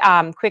want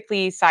to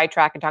quickly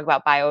sidetrack and talk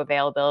about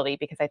bioavailability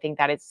because I think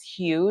that is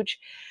huge.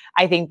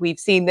 I think we've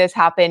seen this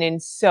happen in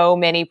so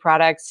many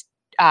products,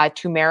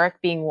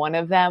 turmeric being one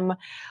of them,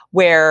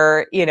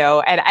 where,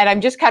 and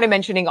I'm just kind of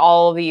mentioning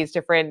all of these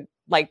different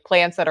like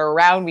plants that are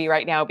around me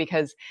right now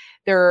because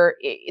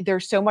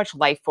there's so much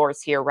life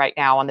force here right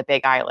now on the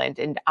Big Island.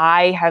 And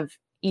I have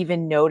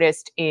even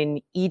noticed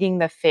in eating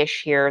the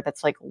fish here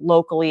that's like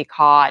locally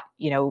caught,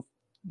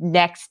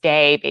 next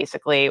day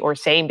basically, or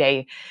same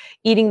day,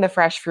 eating the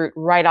fresh fruit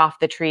right off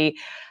the tree,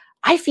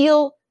 I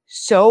feel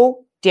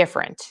so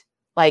different,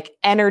 like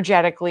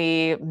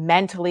energetically,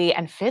 mentally,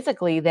 and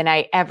physically than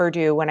I ever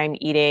do when I'm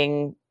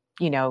eating,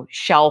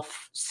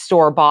 shelf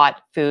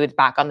store-bought foods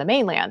back on the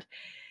mainland.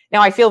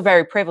 Now, I feel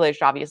very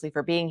privileged, obviously,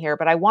 for being here,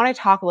 but I want to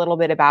talk a little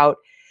bit about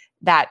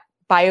that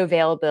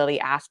bioavailability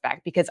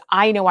aspect, because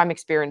I know I'm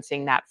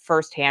experiencing that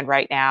firsthand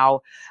right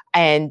now.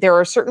 And there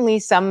are certainly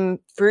some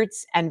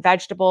fruits and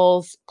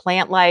vegetables,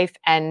 plant life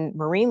and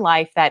marine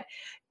life that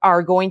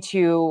are going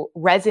to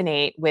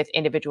resonate with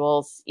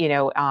individuals,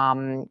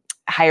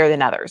 higher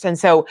than others. And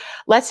so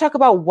let's talk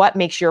about what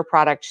makes your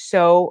product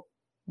so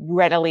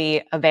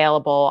readily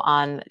available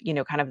on,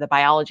 kind of the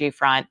biology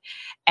front,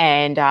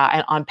 and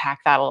unpack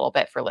that a little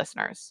bit for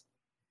listeners.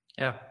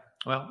 Yeah.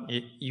 Well,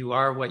 you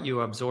are what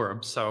you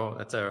absorb. So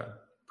that's a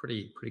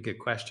pretty good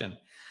question.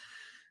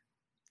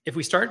 If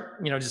we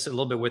start, just a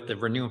little bit with the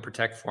Renew and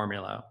Protect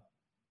formula,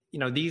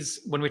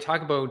 when we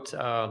talk about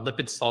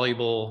lipid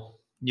soluble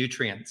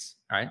nutrients,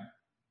 right?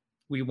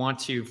 We want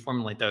to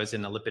formulate those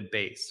in a lipid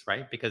base,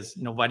 right? Because,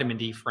 vitamin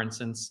D, for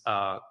instance,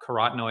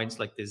 carotenoids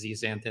like the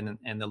zeaxanthin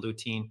and the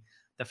lutein,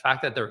 the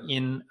fact that they're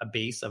in a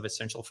base of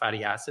essential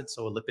fatty acids,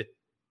 so a lipid,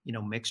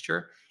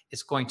 mixture,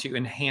 is going to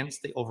enhance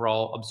the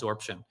overall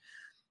absorption.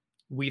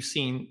 We've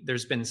seen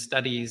there's been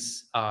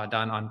studies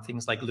done on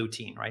things like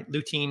lutein, right?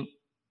 Lutein,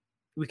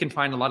 we can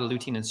find a lot of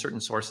lutein in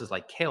certain sources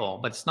like kale,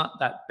 but it's not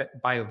that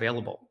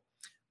bioavailable.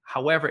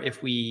 However,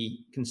 if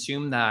we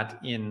consume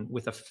that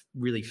with a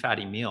really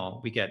fatty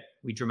meal,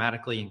 we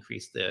dramatically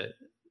increase the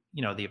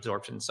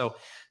absorption. So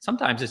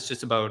sometimes it's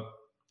just about,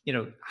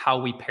 how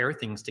we pair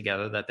things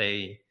together that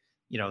they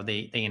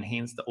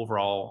enhance the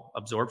overall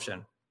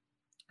absorption.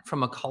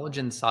 From a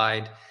collagen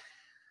side,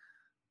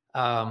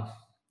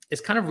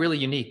 it's kind of really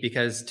unique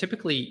because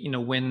typically,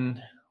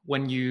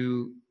 when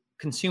you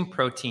consume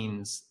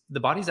proteins, the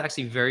body's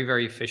actually very,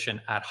 very efficient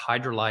at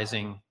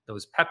hydrolyzing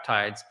those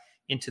peptides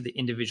into the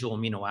individual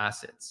amino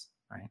acids,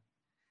 right?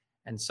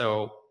 And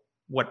so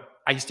what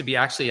I used to be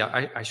I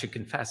should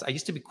confess, I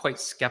used to be quite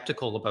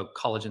skeptical about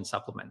collagen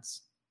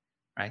supplements,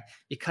 right?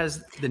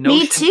 Because the notion—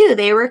 Me too.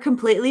 They were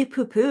completely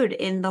poo-pooed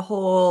in the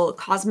whole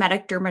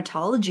cosmetic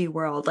dermatology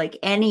world. Like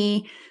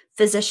any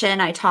physician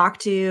I talk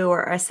to,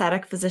 or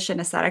aesthetic physician,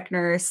 aesthetic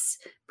nurse,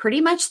 pretty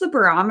much the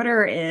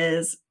barometer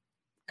is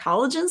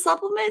collagen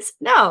supplements.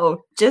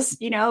 No, just,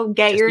 get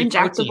your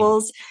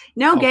injectables.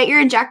 Get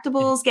your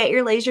injectables, get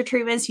your laser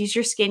treatments, use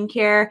your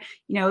skincare.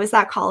 Is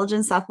that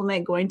collagen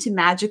supplement going to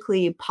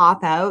magically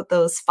pop out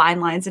those fine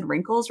lines and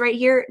wrinkles right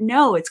here?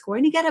 No, it's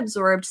going to get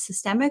absorbed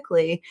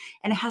systemically.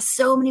 And it has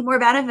so many more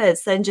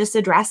benefits than just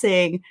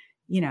addressing,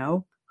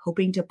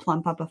 hoping to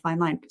plump up a fine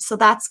line. So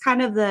that's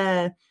kind of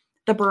the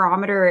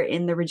barometer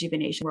in the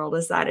rejuvenation world,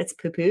 is that it's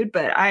poo-pooed,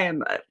 but I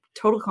am a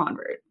total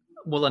convert.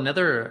 Well,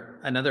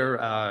 another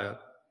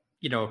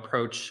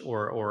approach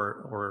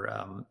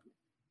or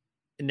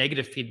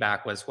negative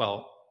feedback was,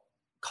 well,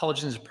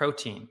 collagen is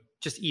protein.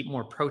 Just eat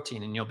more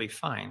protein and you'll be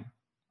fine.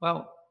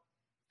 Well,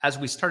 as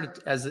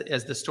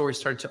the story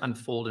started to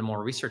unfold and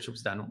more research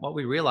was done, what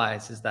we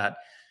realized is that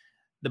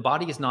the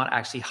body is not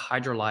actually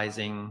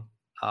hydrolyzing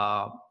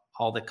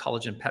all the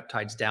collagen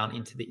peptides down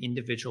into the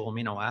individual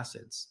amino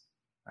acids,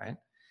 right?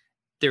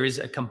 There is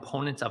a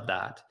component of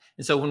that.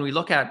 And so when we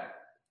look at,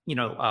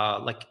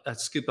 like a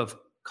scoop of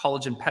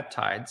collagen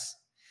peptides,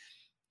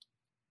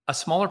 a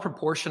smaller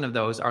proportion of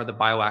those are the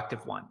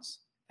bioactive ones.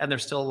 And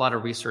there's still a lot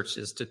of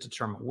researches to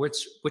determine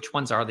which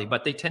ones are they,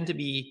 but they tend to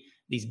be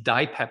these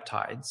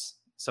dipeptides.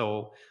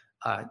 So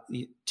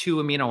 2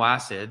 amino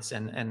acids,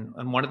 and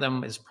one of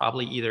them is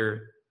probably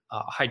either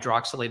a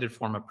hydroxylated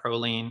form of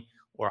proline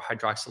or a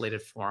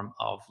hydroxylated form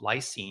of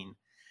lysine.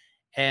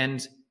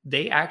 And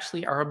they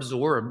actually are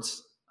absorbed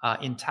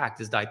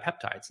intact as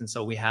dipeptides. And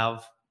so we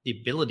have the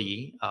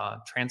ability,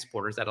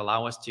 transporters that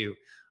allow us to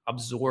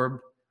absorb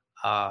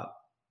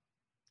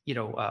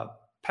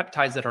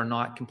peptides that are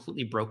not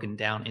completely broken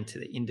down into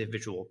the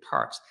individual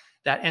parts.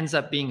 That ends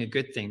up being a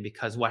good thing,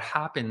 because what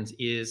happens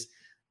is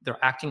they're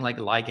acting like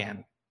a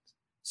ligand.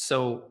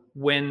 So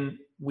when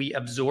we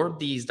absorb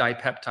these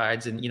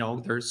dipeptides and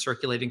they're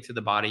circulating through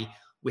the body,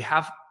 we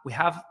have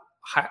collagen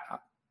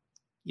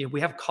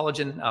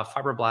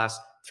fibroblasts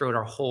throughout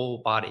our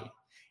whole body.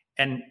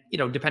 And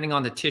depending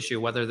on the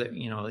tissue, whether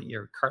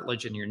your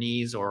cartilage in your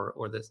knees or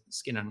the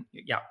skin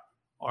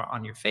or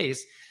on your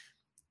face,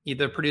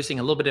 either producing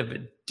a little bit of a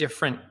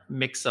different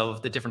mix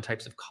of the different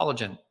types of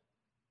collagen.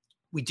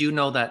 We do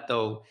know that,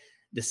 though,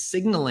 the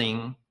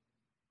signaling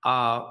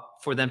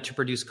for them to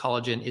produce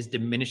collagen is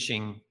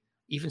diminishing,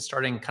 even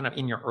starting kind of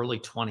in your early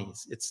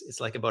 20s. It's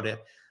like about a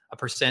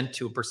 1%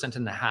 to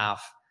 1.5%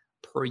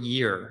 per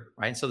year,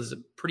 right? So there's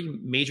a pretty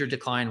major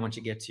decline once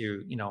you get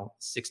to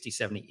 60,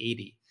 70,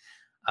 80.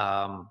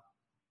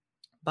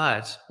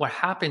 But what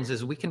happens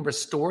is we can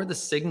restore the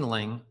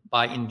signaling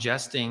by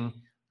ingesting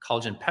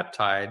collagen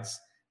peptides.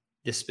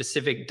 The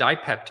specific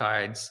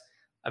dipeptides,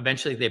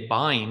 eventually they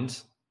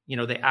bind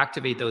they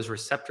activate those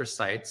receptor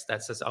sites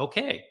that says,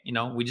 okay,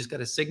 we just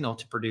got a signal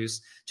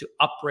to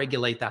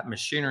upregulate that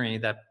machinery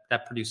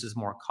that produces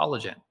more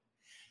collagen.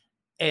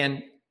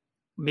 And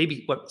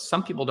maybe what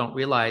some people don't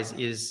realize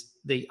is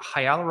the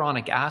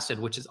hyaluronic acid,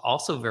 which is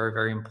also very,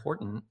 very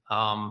important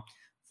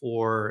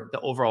for the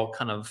overall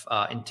kind of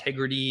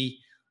integrity,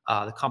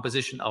 the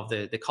composition of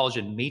the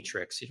collagen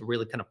matrix,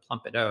 really kind of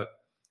plump it out.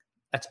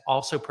 That's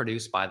also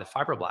produced by the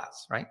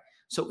fibroblasts, right?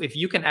 So if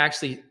you can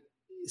actually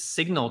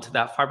signal to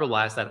that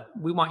fibroblast that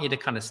we want you to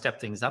kind of step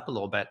things up a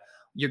little bit,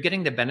 you're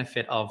getting the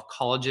benefit of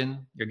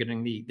collagen, you're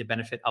getting the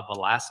benefit of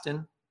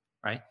elastin,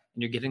 right?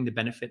 And you're getting the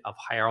benefit of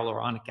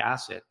hyaluronic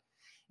acid.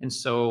 And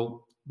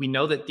so we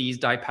know that these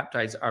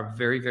dipeptides are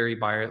very, very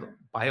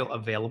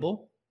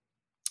bioavailable.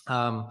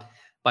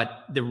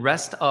 But the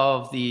rest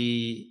of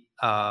the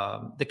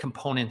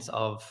components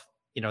of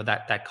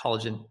that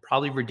collagen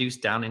probably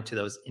reduced down into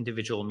those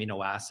individual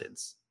amino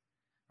acids,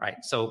 right?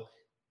 So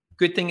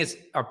good thing is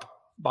our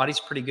body's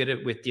pretty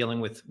good with dealing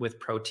with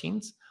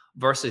proteins,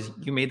 versus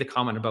you made the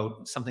comment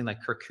about something like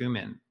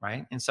curcumin,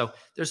 right? And so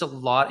there's a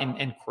lot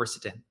in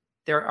quercetin.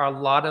 There are a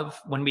lot of,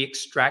 when we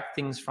extract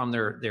things from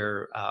their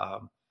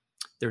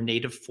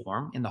native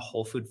form, in the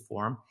whole food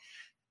form,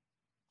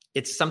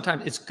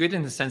 it's good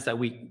in the sense that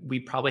we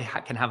probably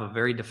can have a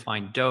very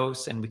defined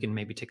dose, and we can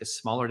maybe take a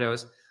smaller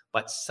dose,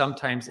 but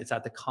sometimes it's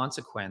at the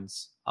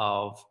consequence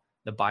of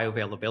the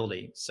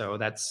bioavailability. So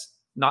that's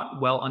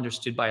not well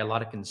understood by a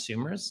lot of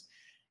consumers.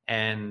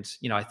 And,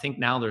 I think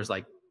now there's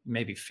like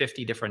maybe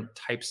 50 different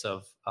types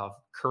of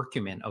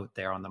curcumin out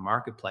there on the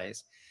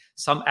marketplace.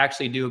 Some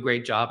actually do a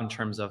great job in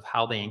terms of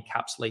how they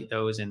encapsulate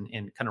those and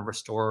kind of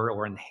restore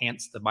or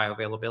enhance the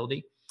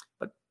bioavailability,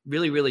 but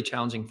really, really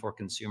challenging for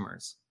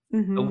consumers.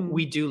 Mm-hmm. But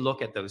we do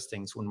look at those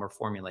things when we're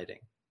formulating.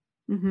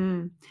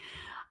 Mm-hmm.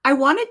 I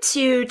wanted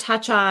to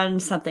touch on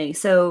something.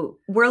 So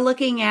we're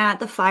looking at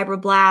the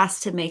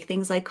fibroblasts to make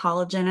things like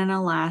collagen and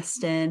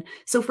elastin.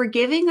 So if we're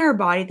giving our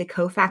body the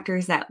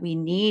cofactors that we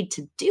need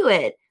to do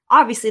it,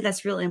 obviously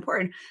that's really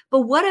important.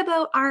 But what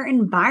about our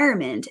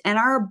environment and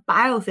our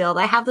biofield?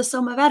 I have the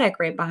Somavedic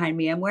right behind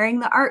me. I'm wearing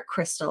the Art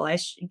Crystal. I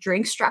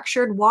drink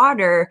structured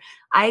water.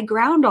 I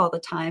ground all the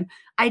time.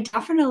 I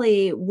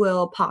definitely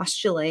will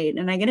postulate,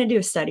 and I'm going to do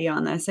a study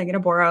on this. I'm going to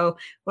borrow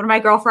one of my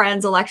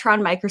girlfriend's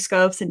electron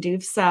microscopes and do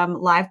some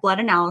live blood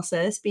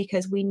analysis,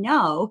 because we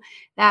know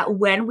that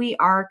when we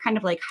are kind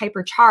of like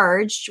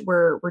hypercharged,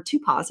 we're too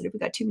positive.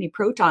 We've got too many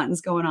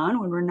protons going on.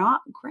 When we're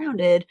not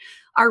grounded,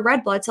 our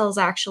red blood cells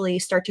actually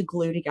start to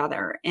glue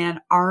together and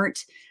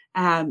aren't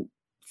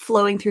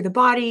flowing through the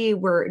body.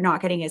 We're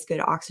not getting as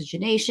good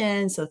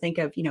oxygenation. So think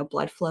of,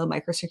 blood flow,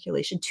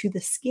 microcirculation to the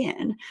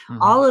skin.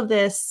 Mm-hmm. All of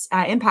this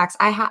impacts.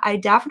 I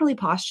definitely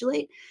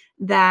postulate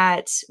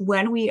that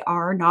when we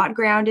are not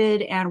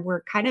grounded and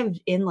we're kind of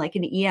in like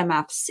an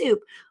EMF soup,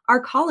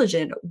 our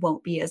collagen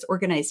won't be as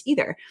organized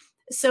either.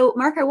 So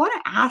Mark, I want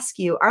to ask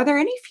you, are there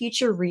any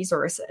future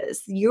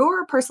resources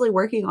you're personally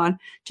working on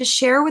to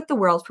share with the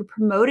world for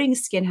promoting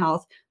skin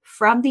health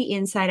from the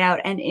inside out,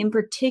 and in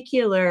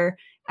particular,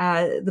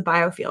 the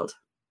biofield?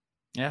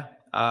 Yeah.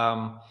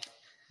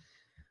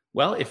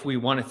 Well, if we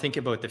want to think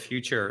about the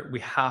future, we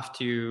have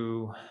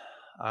to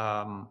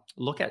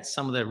look at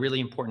some of the really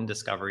important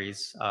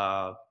discoveries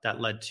that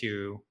led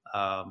to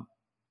a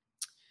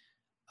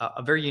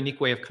very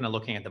unique way of kind of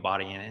looking at the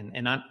body.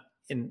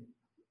 And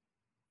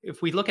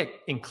if we look at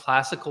in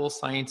classical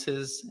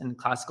sciences and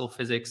classical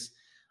physics,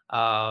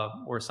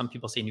 or some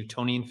people say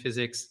Newtonian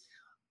physics,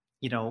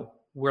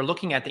 we're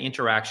looking at the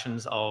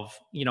interactions of,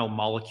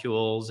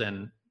 molecules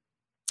and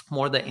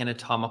more the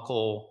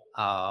anatomical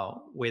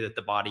way that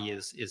the body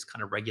is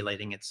kind of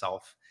regulating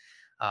itself.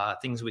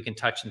 Things we can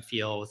touch and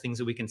feel, things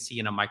that we can see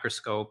in a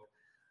microscope.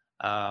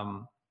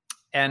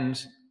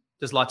 And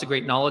there's lots of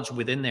great knowledge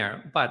within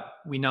there, but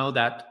we know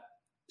that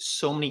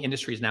so many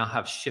industries now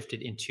have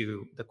shifted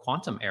into the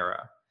quantum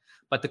era.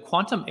 But the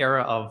quantum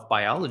era of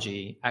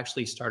biology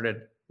actually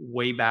started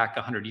way back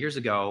 100 years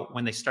ago,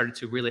 when they started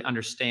to really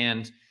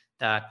understand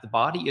that the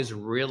body is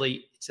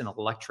really, it's an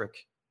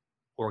electric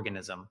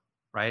organism,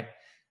 right?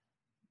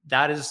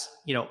 That is,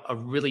 a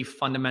really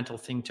fundamental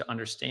thing to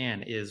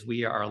understand, is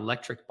we are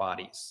electric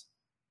bodies,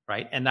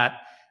 right? And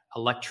that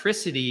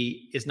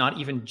electricity is not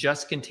even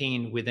just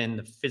contained within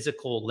the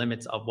physical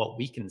limits of what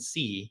we can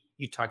see.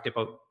 You talked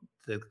about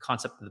the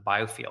concept of the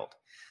biofield.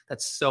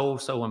 That's so,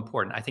 so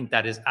important. I think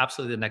that is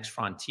absolutely the next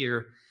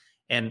frontier.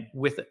 And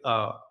with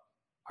our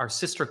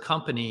sister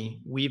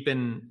company, we've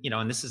been,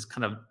 and this is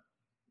kind of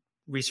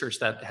research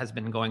that has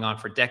been going on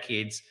for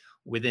decades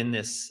within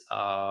this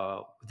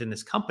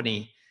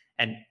company,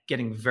 and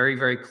getting very,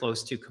 very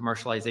close to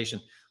commercialization.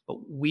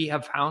 But we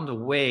have found a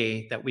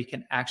way that we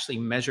can actually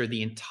measure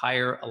the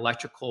entire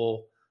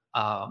electrical,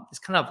 it's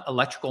kind of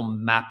electrical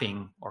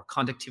mapping or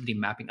conductivity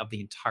mapping of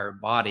the entire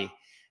body,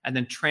 and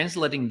then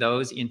translating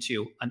those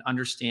into an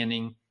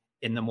understanding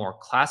in the more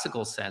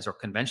classical sense or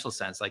conventional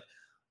sense, like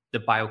the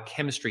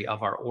biochemistry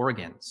of our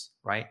organs,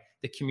 right?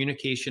 The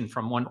communication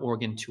from one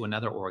organ to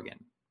another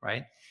organ,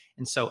 right?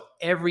 And so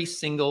every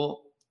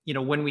single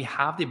when we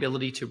have the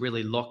ability to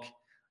really look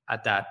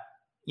at that,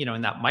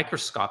 in that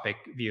microscopic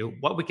view,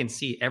 what we can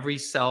see, every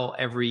cell,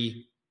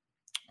 every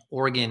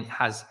organ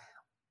has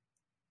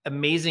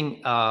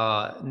amazing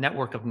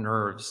network of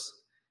nerves,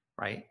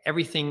 right?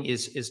 Everything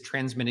is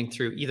transmitting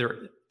through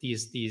either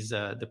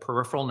the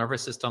peripheral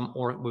nervous system,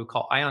 or what we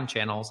call ion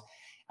channels.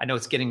 I know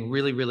it's getting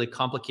really, really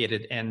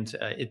complicated, and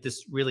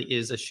this really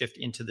is a shift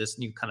into this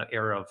new kind of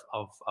era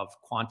of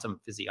quantum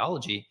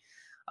physiology.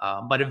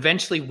 But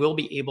eventually we'll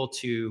be able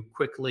to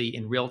quickly,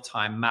 in real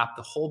time, map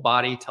the whole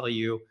body, tell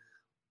you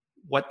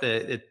what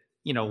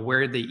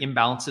where the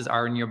imbalances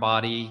are in your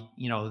body,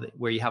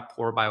 where you have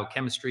poor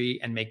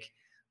biochemistry, and make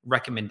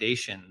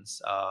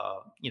recommendations,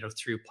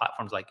 through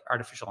platforms like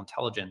artificial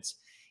intelligence.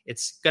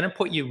 It's going to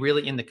put you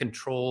really in the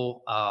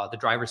control, the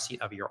driver's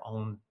seat of your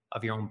own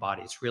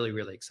body. It's really,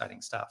 really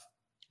exciting stuff.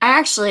 I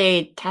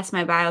actually test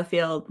my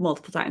biofield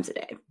multiple times a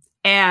day.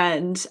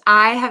 And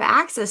I have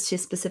access to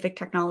specific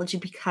technology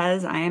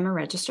because I am a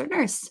registered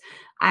nurse.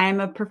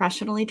 I'm a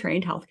professionally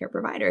trained healthcare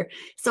provider.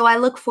 So I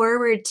look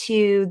forward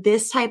to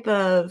this type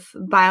of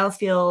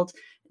biofield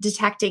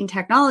detecting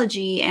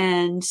technology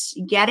and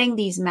getting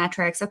these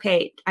metrics.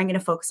 Okay, I'm going to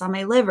focus on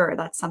my liver.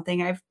 That's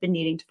something I've been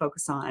needing to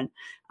focus on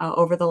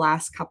over the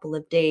last couple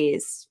of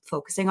days,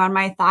 focusing on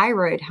my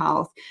thyroid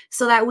health,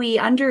 so that we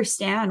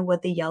understand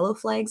what the yellow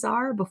flags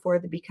are before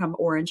they become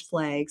orange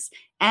flags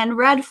and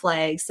red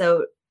flags.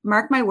 So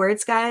mark my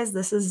words, guys,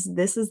 this is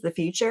the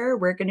future.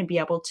 We're going to be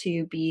able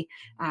to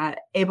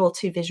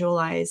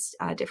visualize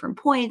different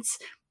points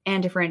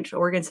and different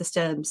organ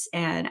systems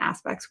and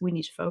aspects we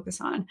need to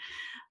focus on.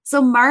 So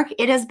Mark,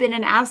 it has been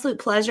an absolute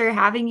pleasure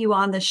having you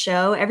on the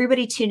show.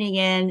 Everybody tuning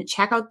in,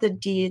 check out the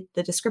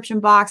description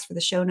box for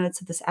the show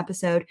notes of this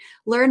episode.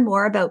 Learn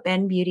more about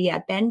Bend Beauty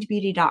at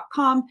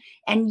bendbeauty.com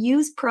and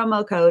use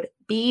promo code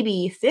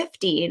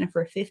BB15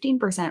 for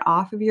 15%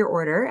 off of your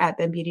order at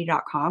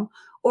bendbeauty.com.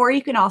 Or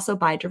you can also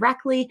buy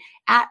directly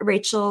at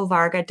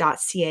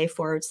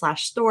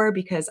rachelvarga.ca/store,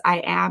 because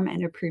I am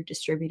an approved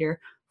distributor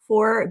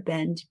for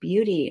Bend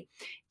Beauty.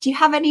 Do you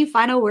have any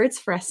final words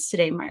for us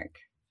today, Mark?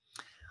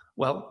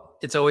 Well,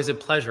 it's always a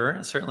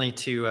pleasure, certainly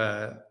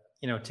to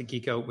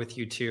geek out with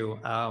you too.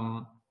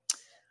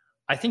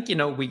 I think,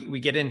 we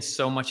get in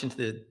so much into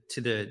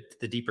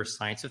the deeper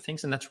science of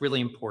things, and that's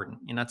really important.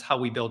 And that's how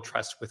we build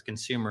trust with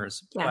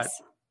consumers. Yes. But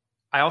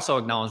I also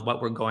acknowledge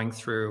what we're going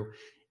through,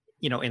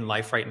 in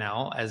life right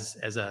now as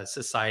a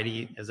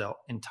society, as an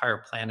entire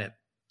planet.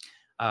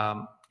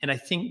 And I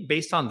think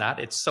based on that,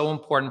 it's so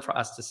important for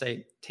us to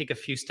take a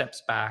few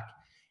steps back.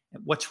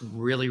 What's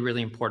really,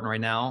 really important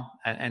right now,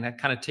 and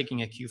kind of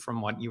taking a cue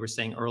from what you were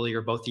saying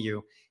earlier, both of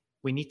you,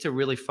 we need to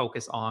really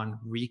focus on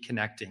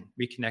reconnect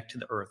to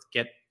the earth,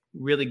 get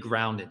really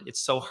grounded.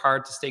 It's so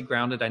hard to stay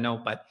grounded, I know,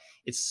 but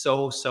it's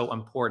so, so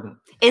important.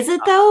 Is it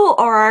though,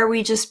 or are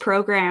we just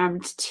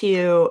programmed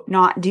to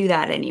not do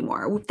that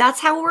anymore?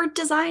 That's how we're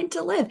designed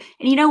to live.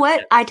 And you know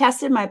what? I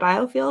tested my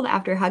biofield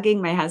after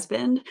hugging my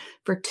husband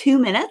for 2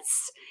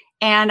 minutes,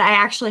 and I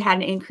actually had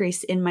an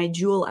increase in my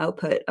joule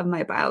output of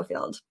my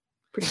biofield.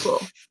 Pretty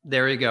cool.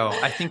 There you go.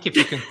 I think if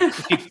you can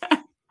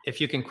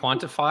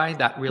quantify,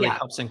 that really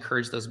helps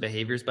encourage those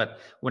behaviors. But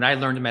when I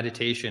learned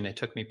meditation, it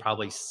took me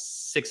probably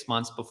 6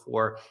 months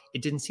before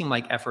it didn't seem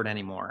like effort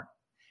anymore.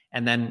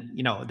 And then,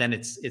 then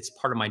it's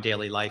part of my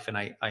daily life, and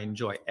I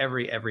enjoy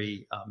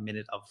every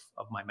minute of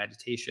my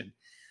meditation.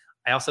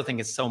 I also think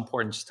it's so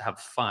important just to have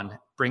fun,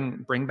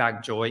 bring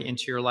back joy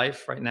into your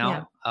life right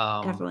now.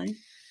 Yeah, definitely.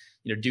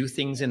 Do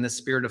things in the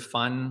spirit of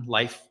fun.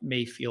 Life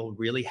may feel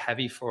really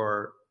heavy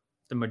for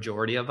the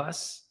majority of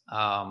us.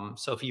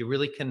 So if you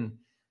really can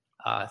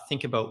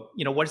think about,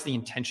 what is the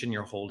intention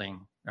you're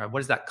holding? What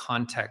is that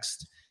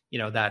context?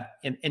 That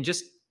and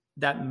just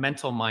that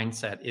mental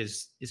mindset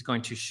is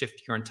going to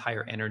shift your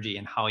entire energy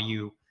and how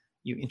you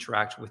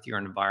interact with your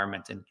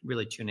environment, and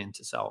really tune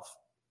into self.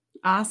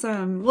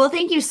 Awesome. Well,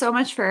 thank you so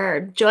much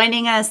for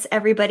joining us,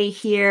 everybody,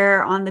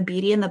 here on the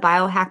Beauty and the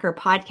Biohacker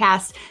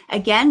podcast.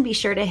 Again, be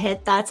sure to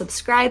hit that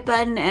subscribe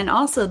button and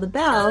also the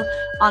bell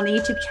on the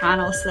YouTube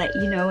channel so that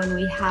you know when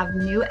we have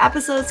new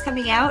episodes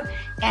coming out,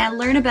 and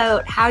learn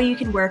about how you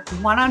can work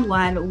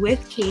one-on-one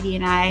with Katie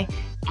and I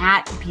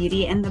at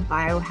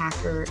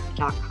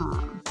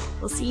beautyandthebiohacker.com.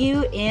 We'll see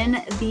you in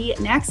the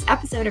next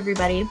episode,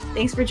 everybody.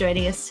 Thanks for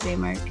joining us today,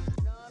 Mark.